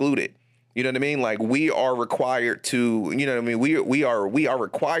or excluded. You know what I mean? Like, we are required to, we are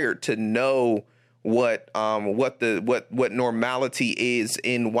required to know what normality is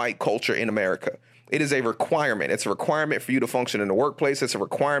in white culture in America. It is a requirement. It's a requirement for you to function in the workplace. It's a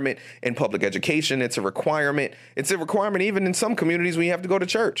requirement in public education. It's a requirement. It's a requirement even in some communities when you have to go to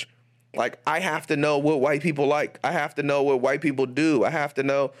church. Like, I have to know what white people like. I have to know what white people do. I have to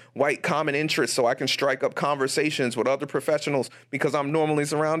know white common interests so I can strike up conversations with other professionals, because I'm normally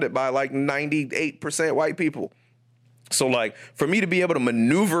surrounded by like 98% white people. So like, for me to be able to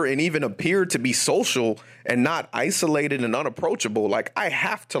maneuver and even appear to be social and not isolated and unapproachable, like, I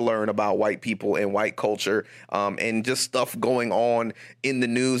have to learn about white people and white culture, and just stuff going on in the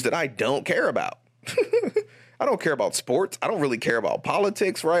news that I don't care about. I don't care about sports. I don't really care about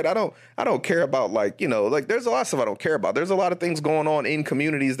politics, right? I don't care about there's a lot of stuff I don't care about. There's a lot of things going on in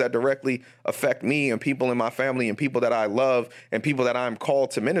communities that directly affect me and people in my family and people that I love and people that I'm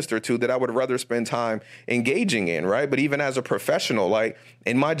called to minister to that I would rather spend time engaging in, right? But even as a professional, like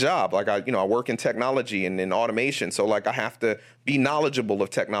in my job, like I work in technology and in automation. So like, I have to be knowledgeable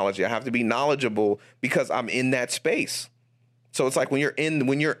of technology. I have to be knowledgeable because I'm in that space. So it's like when you're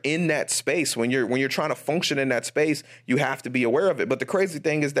in that space, when you're trying to function in that space, you have to be aware of it. But the crazy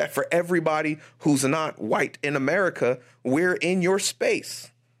thing is that for everybody who's not white in America, we're in your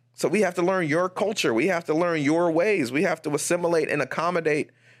space. So we have to learn your culture. We have to learn your ways. We have to assimilate and accommodate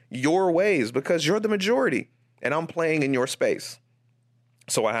your ways because you're the majority and I'm playing in your space.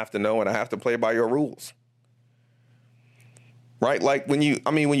 So I have to know and I have to play by your rules. Right. Like when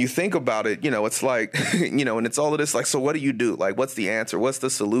you think about it, it's like, and it's all of this, like, so what do you do? Like, what's the answer? What's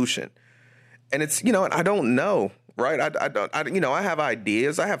the solution? And it's, and I don't know. Right. I have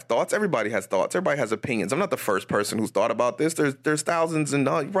ideas. I have thoughts. Everybody has thoughts. Everybody has opinions. I'm not the first person who's thought about this. There's thousands and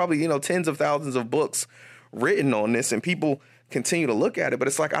probably, tens of thousands of books written on this, and people continue to look at it. But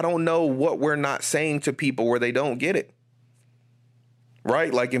it's like, I don't know what we're not saying to people where they don't get it.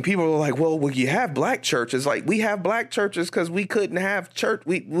 Right. Like, and people are like, well, you have black churches. Like, we have black churches because we couldn't have church.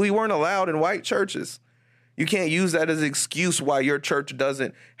 We weren't allowed in white churches. You can't use that as an excuse why your church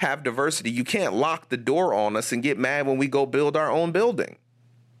doesn't have diversity. You can't lock the door on us and get mad when we go build our own building.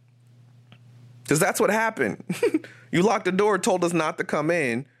 Because that's what happened. You locked the door, told us not to come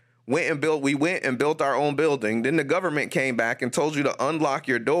in, we went and built our own building. Then the government came back and told you to unlock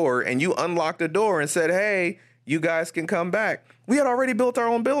your door, and you unlocked the door and said, hey, you guys can come back. We had already built our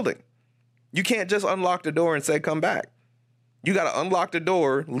own building. You can't just unlock the door and say, come back. You got to unlock the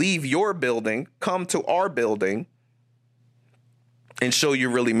door, leave your building, come to our building, and show you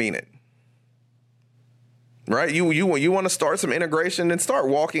really mean it. Right? You want to start some integration, and start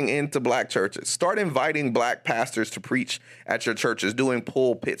walking into black churches. Start inviting black pastors to preach at your churches, doing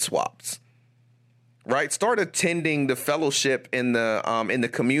pulpit swaps. right? Start attending the fellowship in the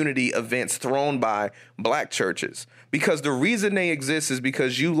community events thrown by black churches, because the reason they exist is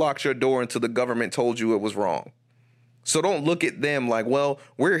because you locked your door until the government told you it was wrong. So don't look at them like, well,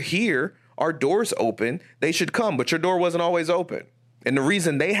 we're here, our door's open, they should come, but your door wasn't always open. And the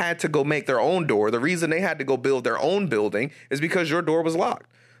reason they had to go make their own door, the reason they had to go build their own building is because your door was locked.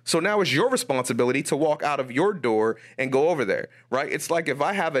 So now it's your responsibility to walk out of your door and go over there, right? It's like if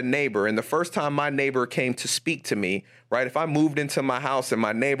I have a neighbor and the first time my neighbor came to speak to me, right? If I moved into my house and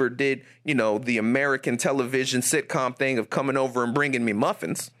my neighbor did, the American television sitcom thing of coming over and bringing me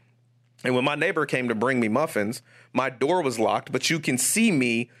muffins. And when my neighbor came to bring me muffins, my door was locked, but you can see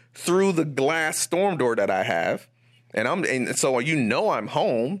me through the glass storm door that I have. And so I'm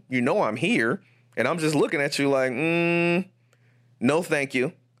home, I'm here, and I'm just looking at you like, no, thank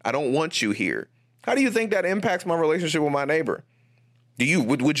you. I don't want you here. How do you think that impacts my relationship with my neighbor?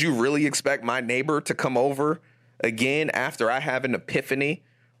 Would you really expect my neighbor to come over again after I have an epiphany,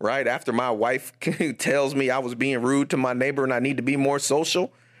 right? After my wife tells me I was being rude to my neighbor and I need to be more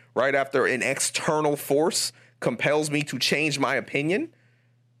social, right? After an external force compels me to change my opinion?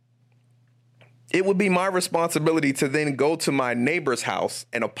 It would be my responsibility to then go to my neighbor's house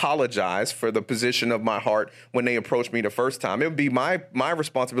and apologize for the position of my heart when they approached me the first time. It would be my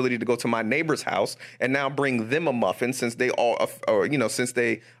responsibility to go to my neighbor's house and now bring them a muffin, since they since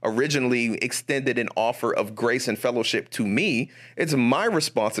they originally extended an offer of grace and fellowship to me. It's my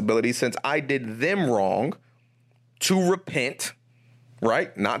responsibility, since I did them wrong, to repent.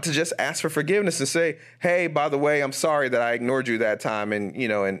 Right? Not to just ask for forgiveness and say, hey, by the way, I'm sorry that I ignored you that time and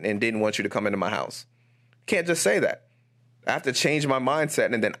didn't want you to come into my house. Can't just say that. I have to change my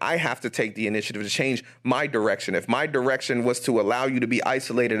mindset, and then I have to take the initiative to change my direction. If my direction was to allow you to be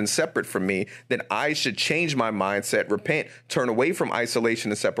isolated and separate from me, then I should change my mindset, repent, turn away from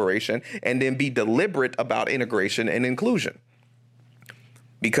isolation and separation, and then be deliberate about integration and inclusion.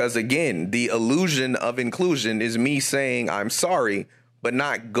 Because again, the illusion of inclusion is me saying I'm sorry, but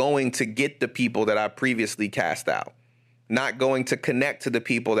not going to get the people that I previously cast out, not going to connect to the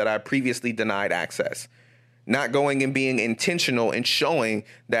people that I previously denied access, not going and being intentional and showing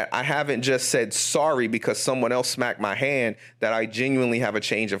that I haven't just said sorry because someone else smacked my hand, that I genuinely have a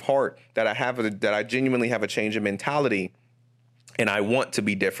change of heart, that I genuinely have a change of mentality. And I want to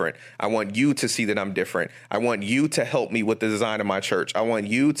be different. I want you to see that I'm different. I want you to help me with the design of my church. I want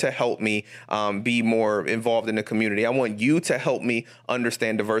you to help me be more involved in the community. I want you to help me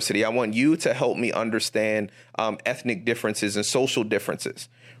understand diversity. I want you to help me understand ethnic differences and social differences,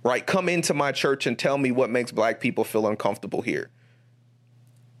 right? Come into my church and tell me what makes black people feel uncomfortable here,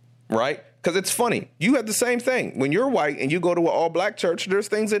 right? Because it's funny. You have the same thing. When you're white and you go to an all black church, there's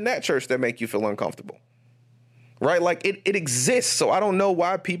things in that church that make you feel uncomfortable. Right? Like it exists. So I don't know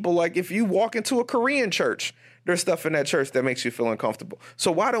why people, like, if you walk into a Korean church, there's stuff in that church that makes you feel uncomfortable.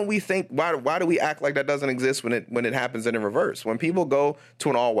 So why don't we think, why do we act like that doesn't exist when it happens in reverse? When people go to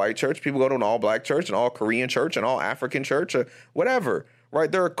an all white church, people go to an all black church, an all Korean church, an all African church, or whatever,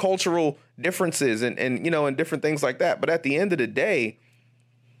 right? There are cultural differences and different things like that. But at the end of the day,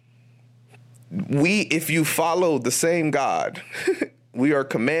 if you follow the same God, we are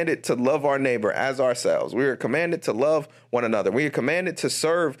commanded to love our neighbor as ourselves. We are commanded to love one another. We are commanded to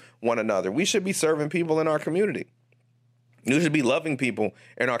serve one another. We should be serving people in our community. We should be loving people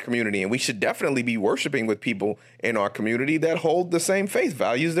in our community. And we should definitely be worshiping with people in our community that hold the same faith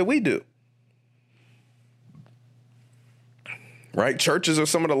values that we do. Right? Churches are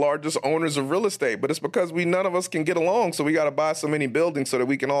some of the largest owners of real estate, but it's because none of us can get along. So we got to buy so many buildings so that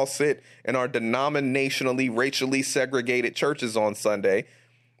we can all sit in our denominationally, racially segregated churches on Sunday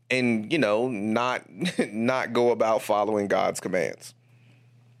and, not go about following God's commands.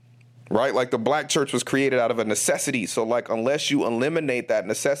 Right? Like the black church was created out of a necessity. So like, unless you eliminate that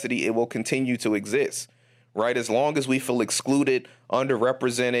necessity, it will continue to exist. Right? As long as we feel excluded,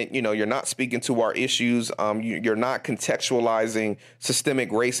 underrepresented, you're not speaking to our issues. You're not contextualizing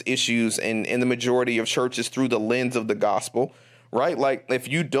systemic race issues in the majority of churches through the lens of the gospel. Right? Like if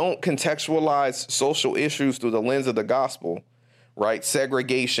you don't contextualize social issues through the lens of the gospel, right?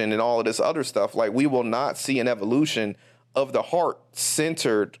 Segregation and all of this other stuff, like we will not see an evolution of the heart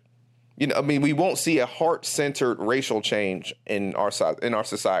centered. We won't see a heart centered racial change in our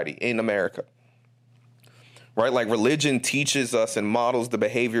society, in America. Right? Like religion teaches us and models the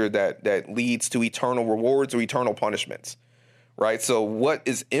behavior that leads to eternal rewards or eternal punishments. Right? So what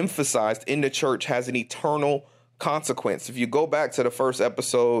is emphasized in the church has an eternal consequence. If you go back to the first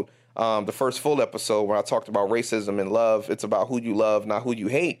episode, the first full episode where I talked about racism and love, it's about who you love, not who you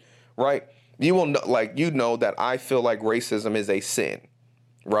hate. Right? You will know, that I feel like racism is a sin.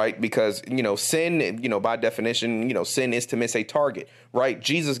 right? Because, sin, by definition, sin is to miss a target, right?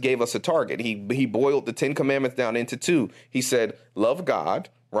 Jesus gave us a target. He boiled the 10 commandments down into 2. He said, love God,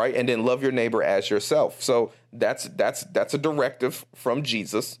 right? And then love your neighbor as yourself. So that's a directive from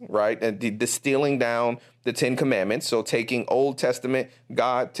Jesus, right? And distilling down the 10 commandments. So taking Old Testament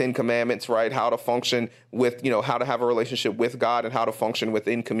God, 10 commandments, right? How to function with, how to have a relationship with God and how to function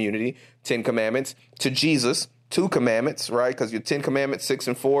within community, 10 commandments, to Jesus, 2 commandments, right? Because your 10 commandments, 6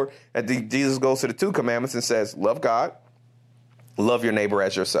 and 4, and Jesus goes to the 2 commandments and says, love God, love your neighbor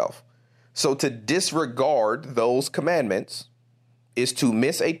as yourself. So to disregard those commandments is to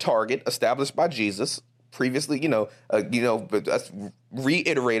miss a target established by Jesus, previously,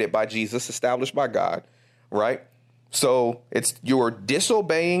 reiterated by Jesus, established by God, right? So you're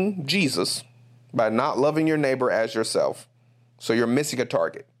disobeying Jesus by not loving your neighbor as yourself. So you're missing a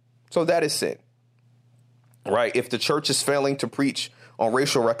target. So that is sin, right? If the church is failing to preach on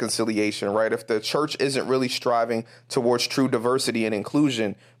racial reconciliation, right? If the church isn't really striving towards true diversity and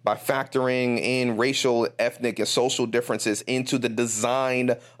inclusion by factoring in racial, ethnic, and social differences into the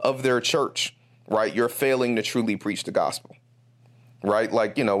design of their church, right? You're failing to truly preach the gospel, right?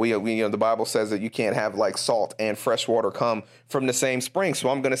 Like, the Bible says that you can't have like salt and fresh water come from the same spring. So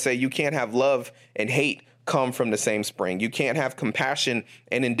I'm going to say you can't have love and hate come from the same spring. You can't have compassion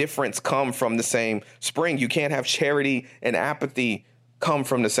and indifference come from the same spring. You can't have charity and apathy come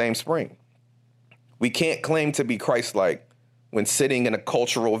from the same spring. We can't claim to be Christ-like when sitting in a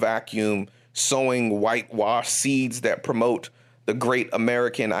cultural vacuum, sowing whitewashed seeds that promote the great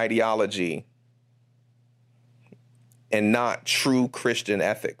American ideology and not true Christian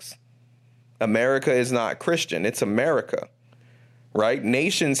ethics. America is not Christian. It's America, right?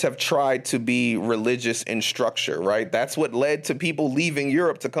 Nations have tried to be religious in structure, right? That's what led to people leaving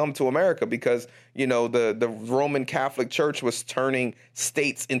Europe to come to America because, the Roman Catholic Church was turning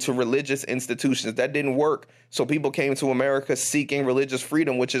states into religious institutions. That didn't work. So people came to America seeking religious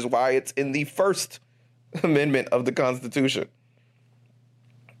freedom, which is why it's in the First Amendment of the Constitution.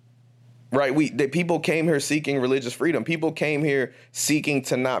 Right. People came here seeking religious freedom. People came here seeking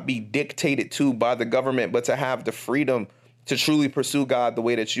to not be dictated to by the government, but to have the freedom to truly pursue God the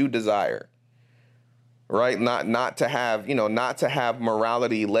way that you desire. Right. Not to have, not to have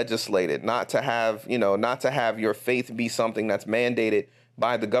morality legislated, not to have your faith be something that's mandated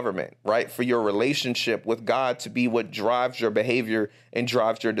by the government. Right. For your relationship with God to be what drives your behavior and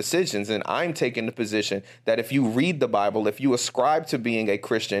drives your decisions. And I'm taking the position that if you read the Bible, if you ascribe to being a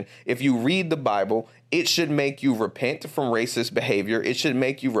Christian, if you read the Bible, it should make you repent from racist behavior. It should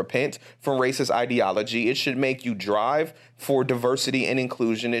make you repent from racist ideology. It should make you drive for diversity and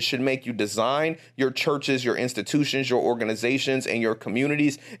inclusion. It should make you design your churches, your institutions, your organizations, and your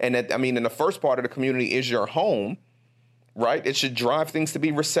communities. And in the first part of the community is your home, right? It should drive things to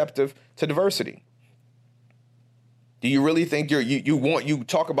be receptive to diversity. Do you really think you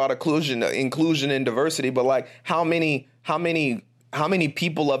talk about inclusion and diversity, but like how many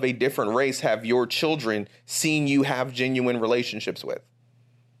people of a different race have your children seen you have genuine relationships with?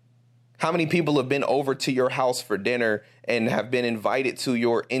 How many people have been over to your house for dinner and have been invited to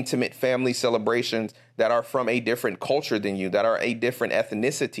your intimate family celebrations that are from a different culture than you, that are a different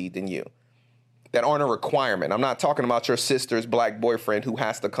ethnicity than you, that aren't a requirement? I'm not talking about your sister's black boyfriend who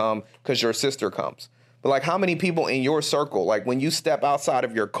has to come because your sister comes. But like how many people in your circle, like when you step outside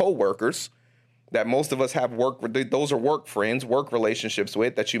of your coworkers, that most of us have those are work friends, work relationships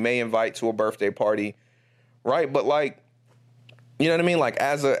with, that you may invite to a birthday party, right? But like, you know what I mean? Like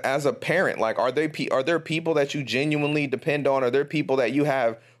as a parent, like are there people that you genuinely depend on? Are there people that you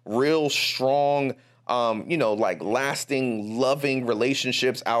have real strong, like lasting, loving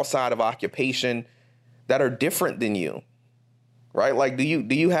relationships outside of occupation that are different than you? Right? Like, do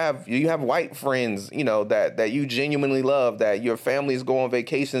you have white friends, that you genuinely love, that your families go on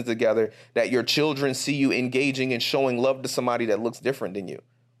vacations together, that your children see you engaging and showing love to somebody that looks different than you?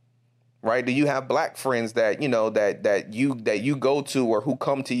 Right? Do you have black friends that, that you go to or who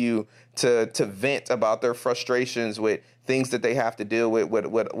come to you to vent about their frustrations with things that they have to deal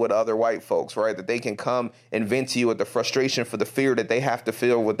with other white folks, right? That they can come and vent to you with the frustration for the fear that they have to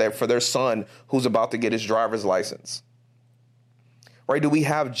feel for their son who's about to get his driver's license. Right? Do we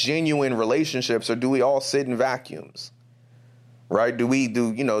have genuine relationships, or do we all sit in vacuums? Right?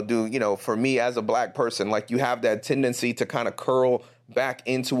 For me as a black person, like you have that tendency to kind of curl back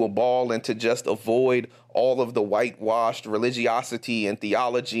into a ball and to just avoid all of the whitewashed religiosity and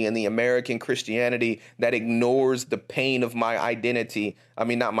theology and the American Christianity that ignores the pain of my identity. I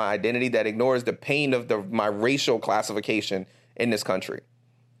mean, not my identity, that ignores the pain of my racial classification in this country.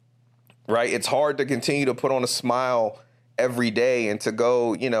 Right? It's hard to continue to put on a smile every day and to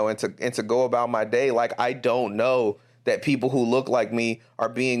go, and to go about my day like I don't know that people who look like me are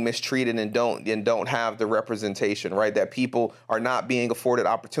being mistreated and don't have the representation, right? That people are not being afforded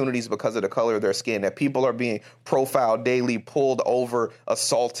opportunities because of the color of their skin, that people are being profiled daily, pulled over,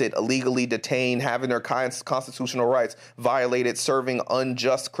 assaulted, illegally detained, having their constitutional rights violated, serving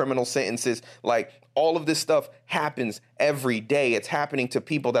unjust criminal sentences. Like, all of this stuff happens every day. It's happening to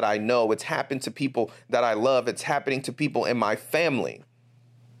people that I know. It's happened to people that I love. It's happening to people in my family.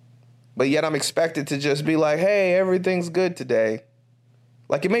 But yet I'm expected to just be like, hey, everything's good today.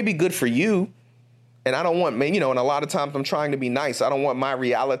 Like, it may be good for you. And I don't want, and a lot of times I'm trying to be nice. I don't want my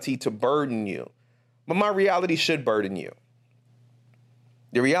reality to burden you. But my reality should burden you.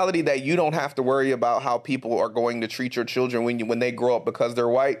 The reality that you don't have to worry about how people are going to treat your children when they grow up because they're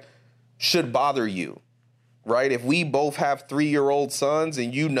white should bother you. Right? If we both have 3-year-old sons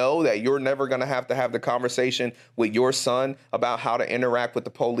and you know that you're never going to have the conversation with your son about how to interact with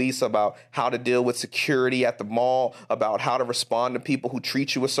the police, about how to deal with security at the mall, about how to respond to people who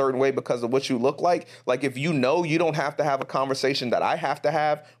treat you a certain way because of what you look like if you know you don't have to have a conversation that I have to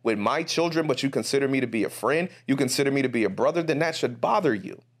have with my children, but you consider me to be a friend, you consider me to be a brother, then that should bother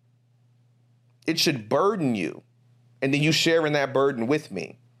you. It should burden you. And then you sharing that burden with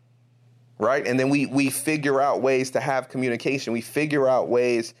me. Right. And then we figure out ways to have communication. We figure out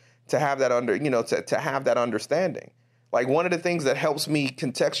ways to have that to have that understanding. Like, one of the things that helps me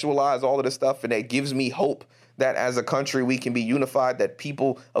contextualize all of this stuff and that gives me hope that as a country we can be unified, that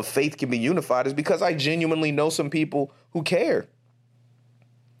people of faith can be unified, is because I genuinely know some people who care.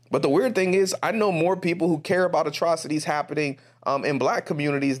 But the weird thing is, I know more people who care about atrocities happening in black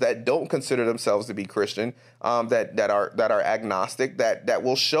communities that don't consider themselves to be Christian, that are agnostic, that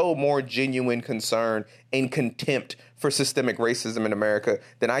will show more genuine concern and contempt for systemic racism in America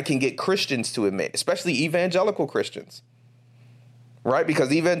than I can get Christians to admit, especially evangelical Christians. Right?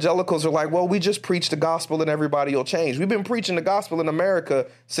 Because evangelicals are like, well, we just preach the gospel and everybody will change. We've been preaching the gospel in America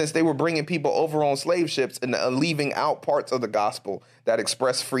since they were bringing people over on slave ships and leaving out parts of the gospel that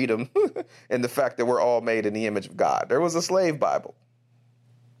express freedom and the fact that we're all made in the image of God. There was a slave Bible.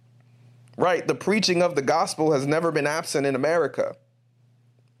 Right? The preaching of the gospel has never been absent in America.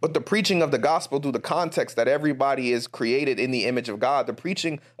 But the preaching of the gospel through the context that everybody is created in the image of God, the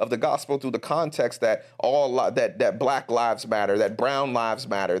preaching of the gospel through the context that that black lives matter, that brown lives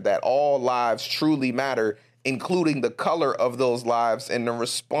matter, that all lives truly matter, including the color of those lives, and the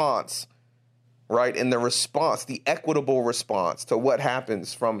response, right? And the response, the equitable response to what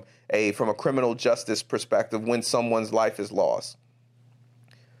happens from a criminal justice perspective when someone's life is lost.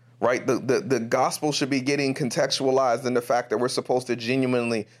 Right? The gospel should be getting contextualized in the fact that we're supposed to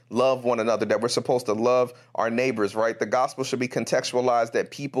genuinely love one another, that we're supposed to love our neighbors, right? The gospel should be contextualized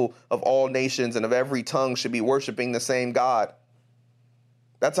that people of all nations and of every tongue should be worshiping the same God.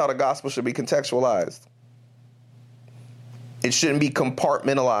 That's how the gospel should be contextualized. It shouldn't be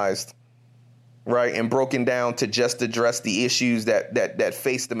compartmentalized, right? And broken down to just address the issues that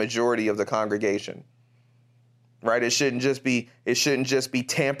face the majority of the congregation. Right. It shouldn't just be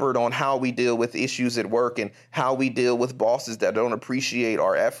tampered on how we deal with issues at work and how we deal with bosses that don't appreciate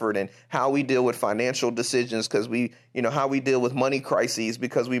our effort and how we deal with financial decisions because how we deal with money crises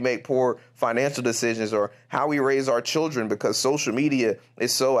because we make poor financial decisions, or how we raise our children because social media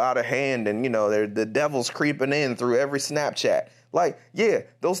is so out of hand and, the devil's creeping in through every Snapchat. Like, yeah,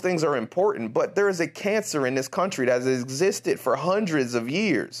 those things are important, but there is a cancer in this country that has existed for hundreds of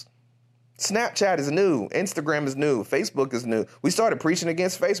years. Snapchat is new. Instagram is new. Facebook is new. We started preaching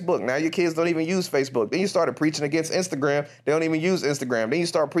against Facebook. Now your kids don't even use Facebook. Then you started preaching against Instagram. They don't even use Instagram. Then you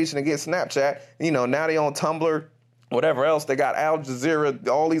start preaching against Snapchat. Now they on Tumblr, whatever else. They got Al Jazeera,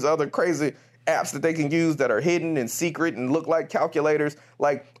 all these other crazy apps that they can use that are hidden and secret and look like calculators.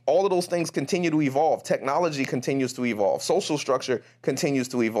 Like, all of those things continue to evolve. Technology continues to evolve. Social structure continues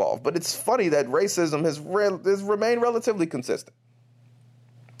to evolve. But it's funny that racism has remained relatively consistent.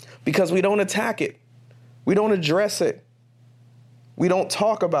 Because we don't attack it. We don't address it. We don't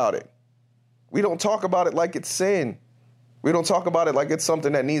talk about it. We don't talk about it like it's sin. We don't talk about it like it's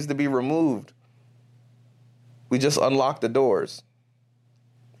something that needs to be removed. We just unlock the doors.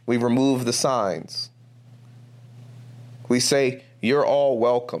 We remove the signs. We say, you're all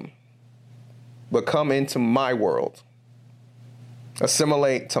welcome, but come into my world.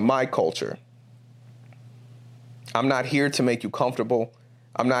 Assimilate to my culture. I'm not here to make you comfortable.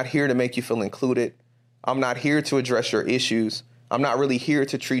 I'm not here to make you feel included. I'm not here to address your issues. I'm not really here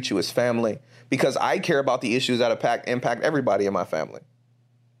to treat you as family, because I care about the issues that impact everybody in my family.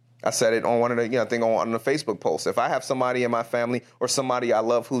 I said it on one of the, I think on the Facebook post. If I have somebody in my family or somebody I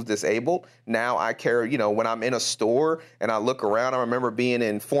love who's disabled, now I care, when I'm in a store and I look around, I remember being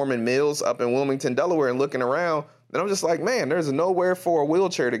in Foreman Mills up in Wilmington, Delaware, and looking around, and I'm just like, man, there's nowhere for a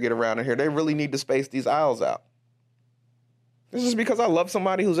wheelchair to get around in here. They really need to space these aisles out. This is because I love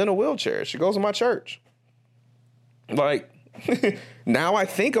somebody who's in a wheelchair. She goes to my church. Like, now I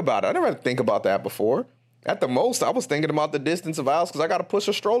think about it. I never had to think about that before. At the most, I was thinking about the distance of aisles because I got to push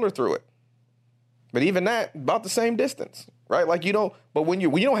a stroller through it. But even that, about the same distance, right? Like, but when you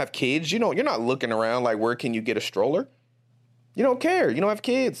don't have kids, you're not looking around like, where can you get a stroller? You don't care. You don't have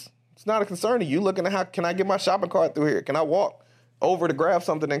kids. It's not a concern to you. Looking at how can I get my shopping cart through here? Can I walk over to grab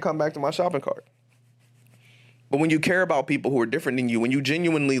something and come back to my shopping cart? But when you care about people who are different than you, when you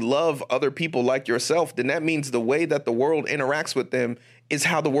genuinely love other people like yourself, then that means the way that the world interacts with them is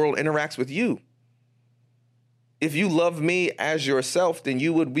how the world interacts with you. If you love me as yourself, then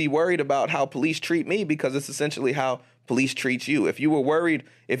you would be worried about how police treat me because it's essentially how police treat you. If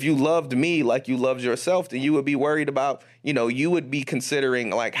you loved me like you loved yourself, then you would be worried about, you would be considering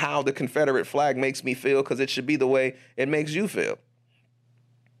like how the Confederate flag makes me feel because it should be the way it makes you feel.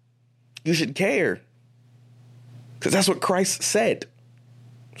 You should care because that's what Christ said.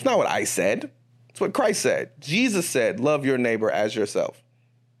 It's not what I said. It's what Christ said. Jesus said, love your neighbor as yourself.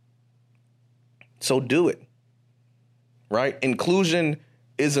 So do it. Right? Inclusion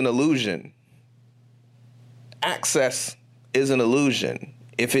is an illusion. Access is an illusion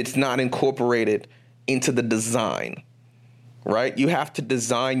if it's not incorporated into the design, right? You have to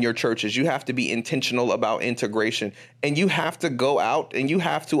design your churches. You have to be intentional about integration, and you have to go out and you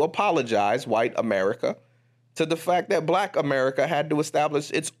have to apologize, white America, to the fact that Black America had to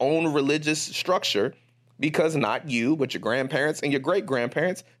establish its own religious structure because not you, but your grandparents and your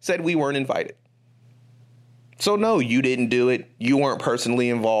great-grandparents said we weren't invited. So no, you didn't do it. You weren't personally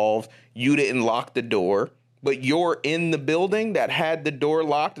involved. You didn't lock the door, but you're in the building that had the door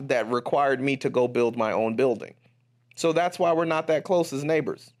locked that required me to go build my own building. So that's why we're not that close as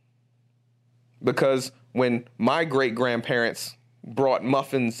neighbors. Because when my great-grandparents brought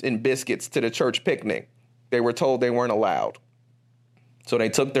muffins and biscuits to the church picnic, they were told they weren't allowed. So they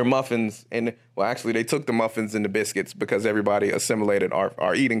took their muffins and, they took the muffins and the biscuits because everybody assimilated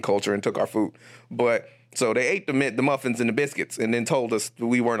our eating culture and took our food. But so they ate the muffins and the biscuits and then told us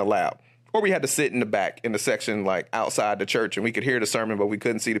we weren't allowed. Or we had to sit in the back in the section like outside the church and we could hear the sermon, but we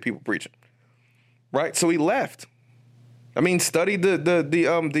couldn't see the people preaching. Right? So we left. Study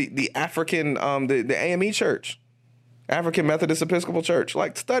the African, the AME church, African Methodist Episcopal Church.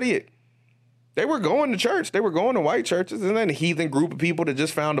 Like, study it. They were going to church. They were going to white churches. And then a heathen group of people that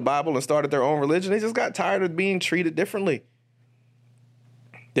just found the Bible and started their own religion. They just got tired of being treated differently.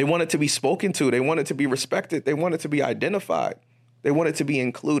 They wanted to be spoken to. They wanted to be respected. They wanted to be identified. They wanted to be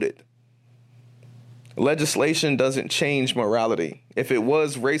included. Legislation doesn't change morality. If it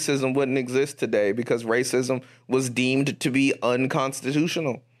was, racism wouldn't exist today because racism was deemed to be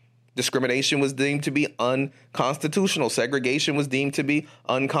unconstitutional. Discrimination was deemed to be unconstitutional. Segregation was deemed to be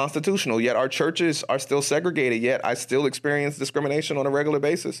unconstitutional. Yet our churches are still segregated. Yet I still experience discrimination on a regular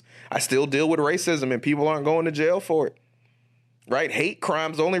basis. I still deal with racism and people aren't going to jail for it. Right? Hate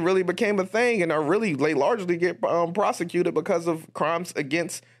crimes only really became a thing and they largely get prosecuted because of crimes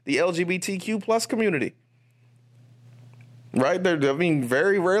against the LGBTQ plus community. Right? They're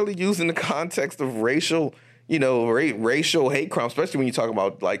very rarely used in the context of racial hate crimes, especially when you talk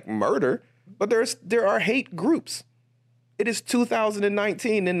about like murder. But there are hate groups. It is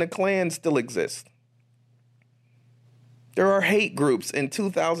 2019 and the Klan still exists. There are hate groups in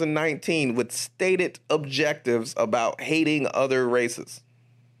 2019 with stated objectives about hating other races.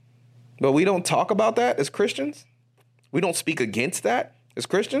 But we don't talk about that as Christians. We don't speak against that as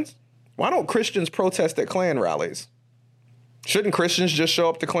Christians. Why don't Christians protest at Klan rallies? Shouldn't Christians just show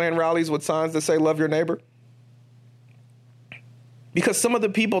up to Klan rallies with signs that say, love your neighbor? Because some of the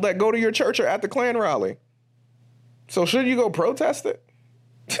people that go to your church are at the Klan rally. So should you go protest it?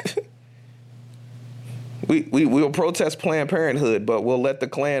 We'll protest Planned Parenthood, but we'll let the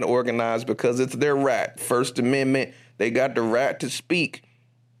Klan organize because it's their right. First Amendment, they got the right to speak.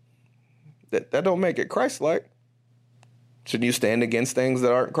 That don't make it Christ-like. Shouldn't you stand against things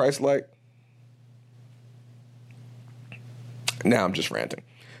that aren't Christ-like? Now I'm just ranting.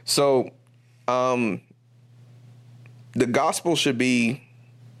 So, the gospel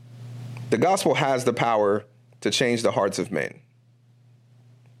has the power to change the hearts of men.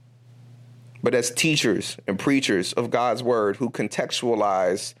 But as teachers and preachers of God's word who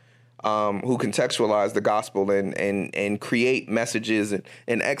contextualize the gospel and create messages and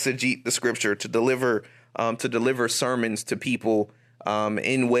exegete the scripture to deliver sermons to people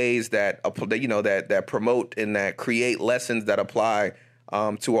in ways that that promote and that create lessons that apply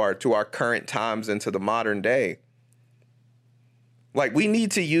to our current times and to the modern day. Like, we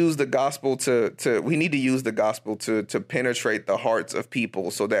need to use the gospel to penetrate the hearts of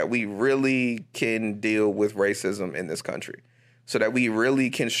people so that we really can deal with racism in this country, so that we really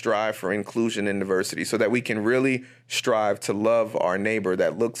can strive for inclusion and diversity, so that we can really strive to love our neighbor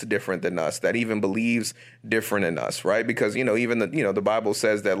that looks different than us, that even believes different than us, right? Because, even the Bible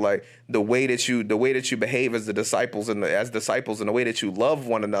says that, like, the way that you behave as disciples and the way that you love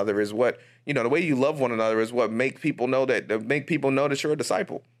one another is what, the way you love one another is what make people know that you're a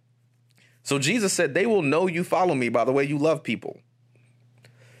disciple. So Jesus said, they will know you follow me by the way you love people.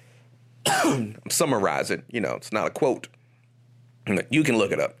 I'm summarizing, it's not a quote. You can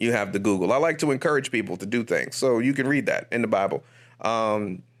look it up. You have the Google. I like to encourage people to do things, so you can read that in the Bible.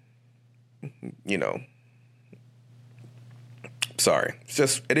 Sorry,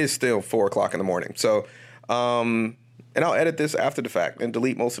 it is still 4:00 in the morning. So, and I'll edit this after the fact and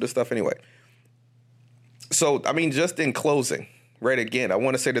delete most of the stuff anyway. So, I mean, just in closing, right, again, I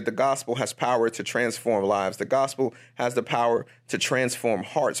want to say that the gospel has power to transform lives. The gospel has the power to transform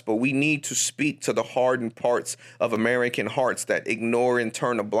hearts, but we need to speak to the hardened parts of American hearts that ignore and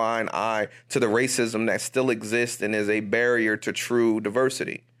turn a blind eye to the racism that still exists and is a barrier to true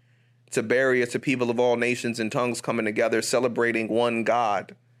diversity. It's a barrier to people of all nations and tongues coming together, celebrating one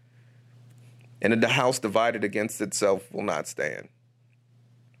God. And the house divided against itself will not stand.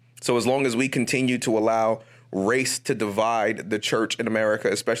 So as long as we continue to allow race to divide the church in America,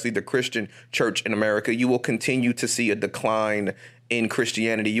 especially the Christian church in America, you will continue to see a decline in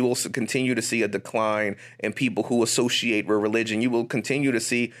Christianity. You will continue to see a decline in people who associate with religion. You will continue to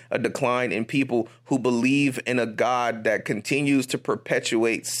see a decline in people who believe in a God that continues to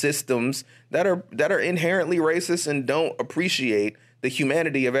perpetuate systems that are inherently racist and don't appreciate the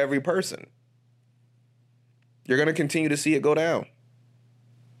humanity of every person. You're going to continue to see it go down.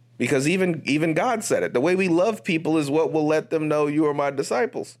 Because even God said it. The way we love people is what will let them know you are my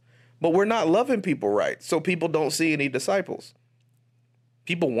disciples. But we're not loving people right, so people don't see any disciples.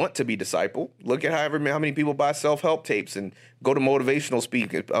 People want to be discipled. Look at how many people buy self-help tapes and go to motivational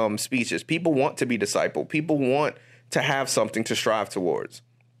speeches. People want to be discipled. People want to have something to strive towards.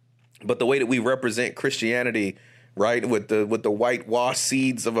 But the way that we represent Christianity, right, with the whitewashed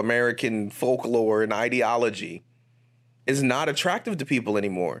seeds of American folklore and ideology, is not attractive to people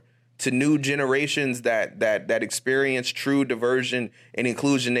anymore. To new generations that experience true diversion and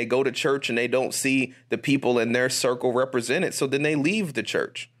inclusion, they go to church and they don't see the people in their circle represented, so then they leave the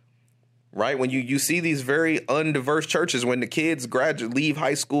church. Right? When you see these very undiverse churches, when the kids leave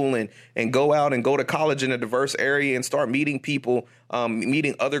high school and go out and go to college in a diverse area and start meeting people,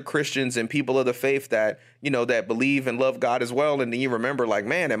 meeting other Christians and people of the faith that believe and love God as well. And then you remember, like,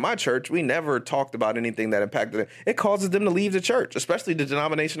 man, in my church, we never talked about anything that impacted them. It causes them to leave the church, especially the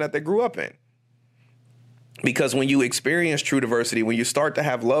denomination that they grew up in. Because when you experience true diversity, when you start to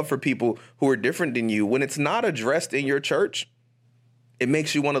have love for people who are different than you, when it's not addressed in your church, it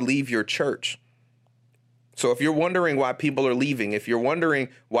makes you want to leave your church. So if you're wondering why people are leaving, if you're wondering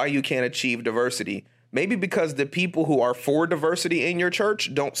why you can't achieve diversity, maybe because the people who are for diversity in your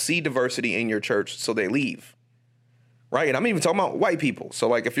church don't see diversity in your church, so they leave. Right? And I'm even talking about white people. So,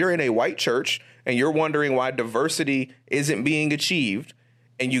 like, if you're in a white church and you're wondering why diversity isn't being achieved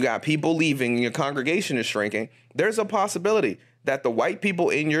and you got people leaving and your congregation is shrinking, there's a possibility that the white people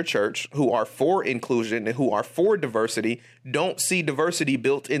in your church who are for inclusion and who are for diversity don't see diversity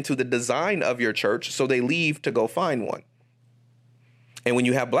built into the design of your church, so they leave to go find one. And when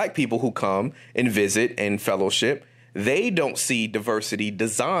you have black people who come and visit and fellowship, they don't see diversity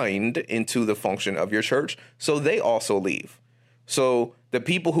designed into the function of your church, so they also leave. So the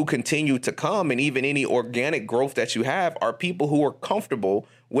people who continue to come and even any organic growth that you have are people who are comfortable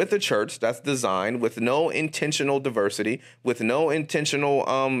with a church that's designed with no intentional diversity, with no intentional,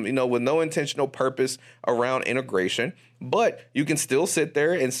 with no intentional purpose around integration. But you can still sit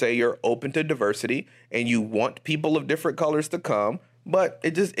there and say you're open to diversity and you want people of different colors to come, but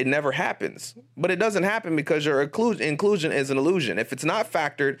it never happens. But it doesn't happen because your inclusion is an illusion. If it's not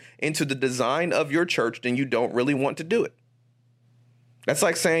factored into the design of your church, then you don't really want to do it. That's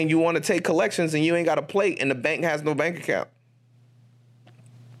like saying you want to take collections and you ain't got a plate and the bank has no bank account.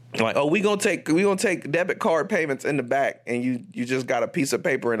 Like, oh, we gonna take debit card payments in the back, and you just got a piece of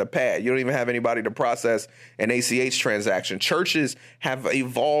paper and a pad. You don't even have anybody to process an ACH transaction. Churches have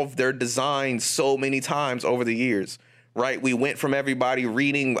evolved their design so many times over the years, right? We went from everybody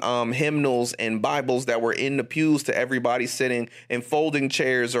reading hymnals and Bibles that were in the pews to everybody sitting in folding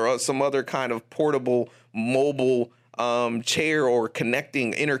chairs or some other kind of portable, mobile chair or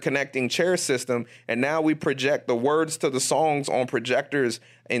interconnecting chair system. And now we project the words to the songs on projectors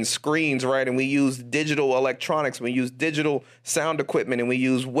and screens, right? And we use digital electronics, we use digital sound equipment, and we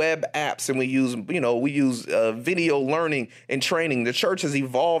use web apps, and we use video learning and training. The church has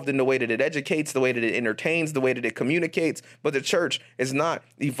evolved in the way that it educates, the way that it entertains, the way that it communicates, but the church is not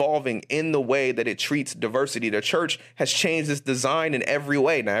evolving in the way that it treats diversity. The church has changed its design in every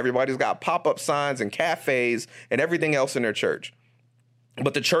way. Now everybody's got pop-up signs and cafes and everything else in their church,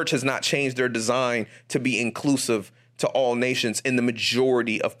 but the church has not changed their design to be inclusive to all nations in the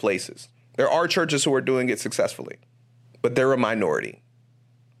majority of places. There are churches who are doing it successfully, but they're a minority.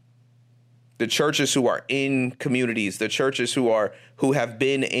 The churches who are in communities, the churches who have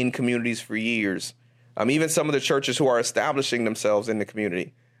been in communities for years, even some of the churches who are establishing themselves in the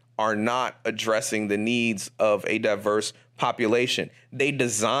community are not addressing the needs of a diverse population. They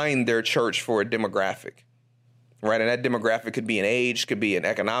design their church for a demographic. Right, and that demographic could be an age, could be an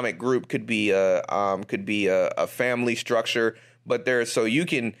economic group, could be a family structure. But you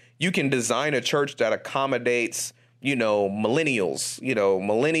can design a church that accommodates millennials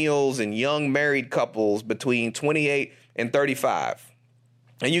and young married couples between 28 and 35,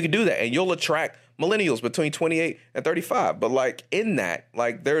 and you can do that, and you'll attract millennials between 28 and 35. But in that,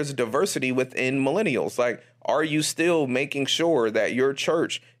 there's diversity within millennials. Are you still making sure that your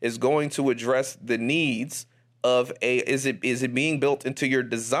church is going to address the needs of is it being built into your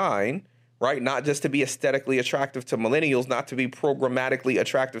design, right? Not just to be aesthetically attractive to millennials, not to be programmatically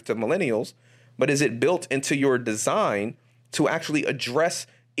attractive to millennials, but is it built into your design to actually address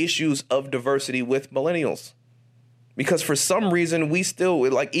issues of diversity with millennials? Because for some reason we still,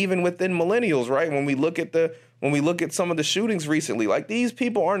 even within millennials, right? When we look at some of the shootings recently, these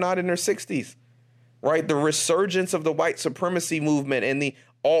people are not in their 60s, right? The resurgence of the white supremacy movement and the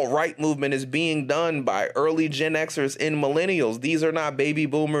alt-right movement is being done by early Gen Xers and millennials. These are not baby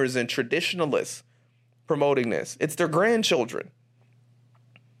boomers and traditionalists promoting this. It's their grandchildren.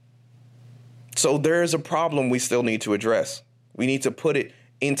 So there's a problem we still need to address. We need to put it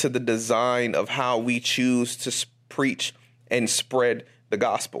into the design of how we choose to preach and spread the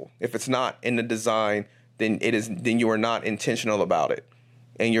gospel. If it's not in the design, then you are not intentional about it.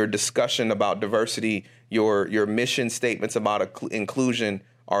 And your discussion about diversity, your mission statements about inclusion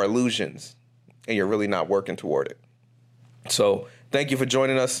are illusions, and you're really not working toward it. So thank you for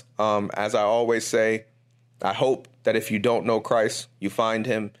joining us. As I always say, I hope that if you don't know Christ, you find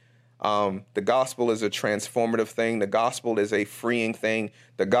him. The gospel is a transformative thing. The gospel is a freeing thing.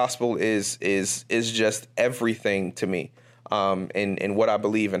 The gospel is just everything to me, in what I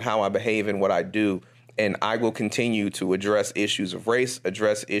believe and how I behave and what I do. And I will continue to address issues of race,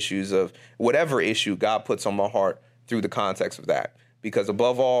 address issues of whatever issue God puts on my heart through the context of that. Because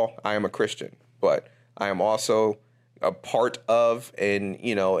above all, I am a Christian, but I am also a part of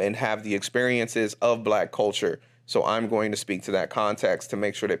and have the experiences of Black culture. So I'm going to speak to that context to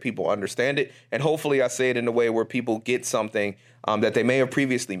make sure that people understand it. And hopefully I say it in a way where people get something that they may have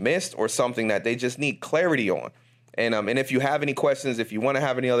previously missed or something that they just need clarity on. And if you have any questions, if you want to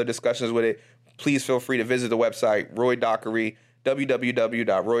have any other discussions with it, please feel free to visit the website, Roy Dockery,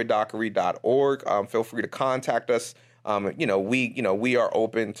 www.roydockery.org. Feel free to contact us. We are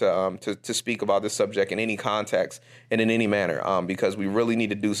open to speak about this subject in any context and in any manner, because we really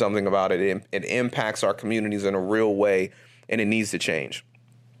need to do something about it. It impacts our communities in a real way, and it needs to change.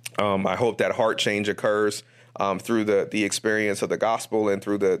 I hope that heart change occurs through the experience of the gospel and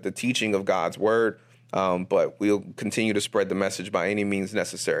through the teaching of God's word. But we'll continue to spread the message by any means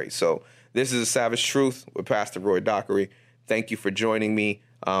necessary. So this is A Savage Truth with Pastor Roy Dockery. Thank you for joining me.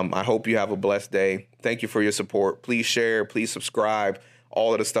 I hope you have a blessed day. Thank you for your support. Please share, please subscribe,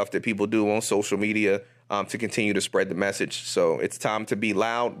 all of the stuff that people do on social media to continue to spread the message. So it's time to be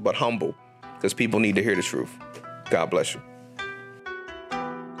loud but humble, because people need to hear the truth. God bless you.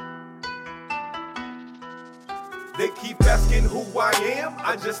 They keep asking who I am,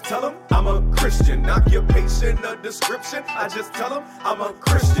 I just tell them I'm a Christian. Occupation, a description, I just tell them I'm a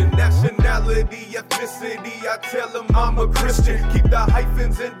Christian. Nationality, ethnicity, I tell them I'm a Christian. Keep the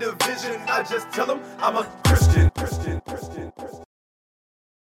hyphens in division, I just tell them I'm a Christian.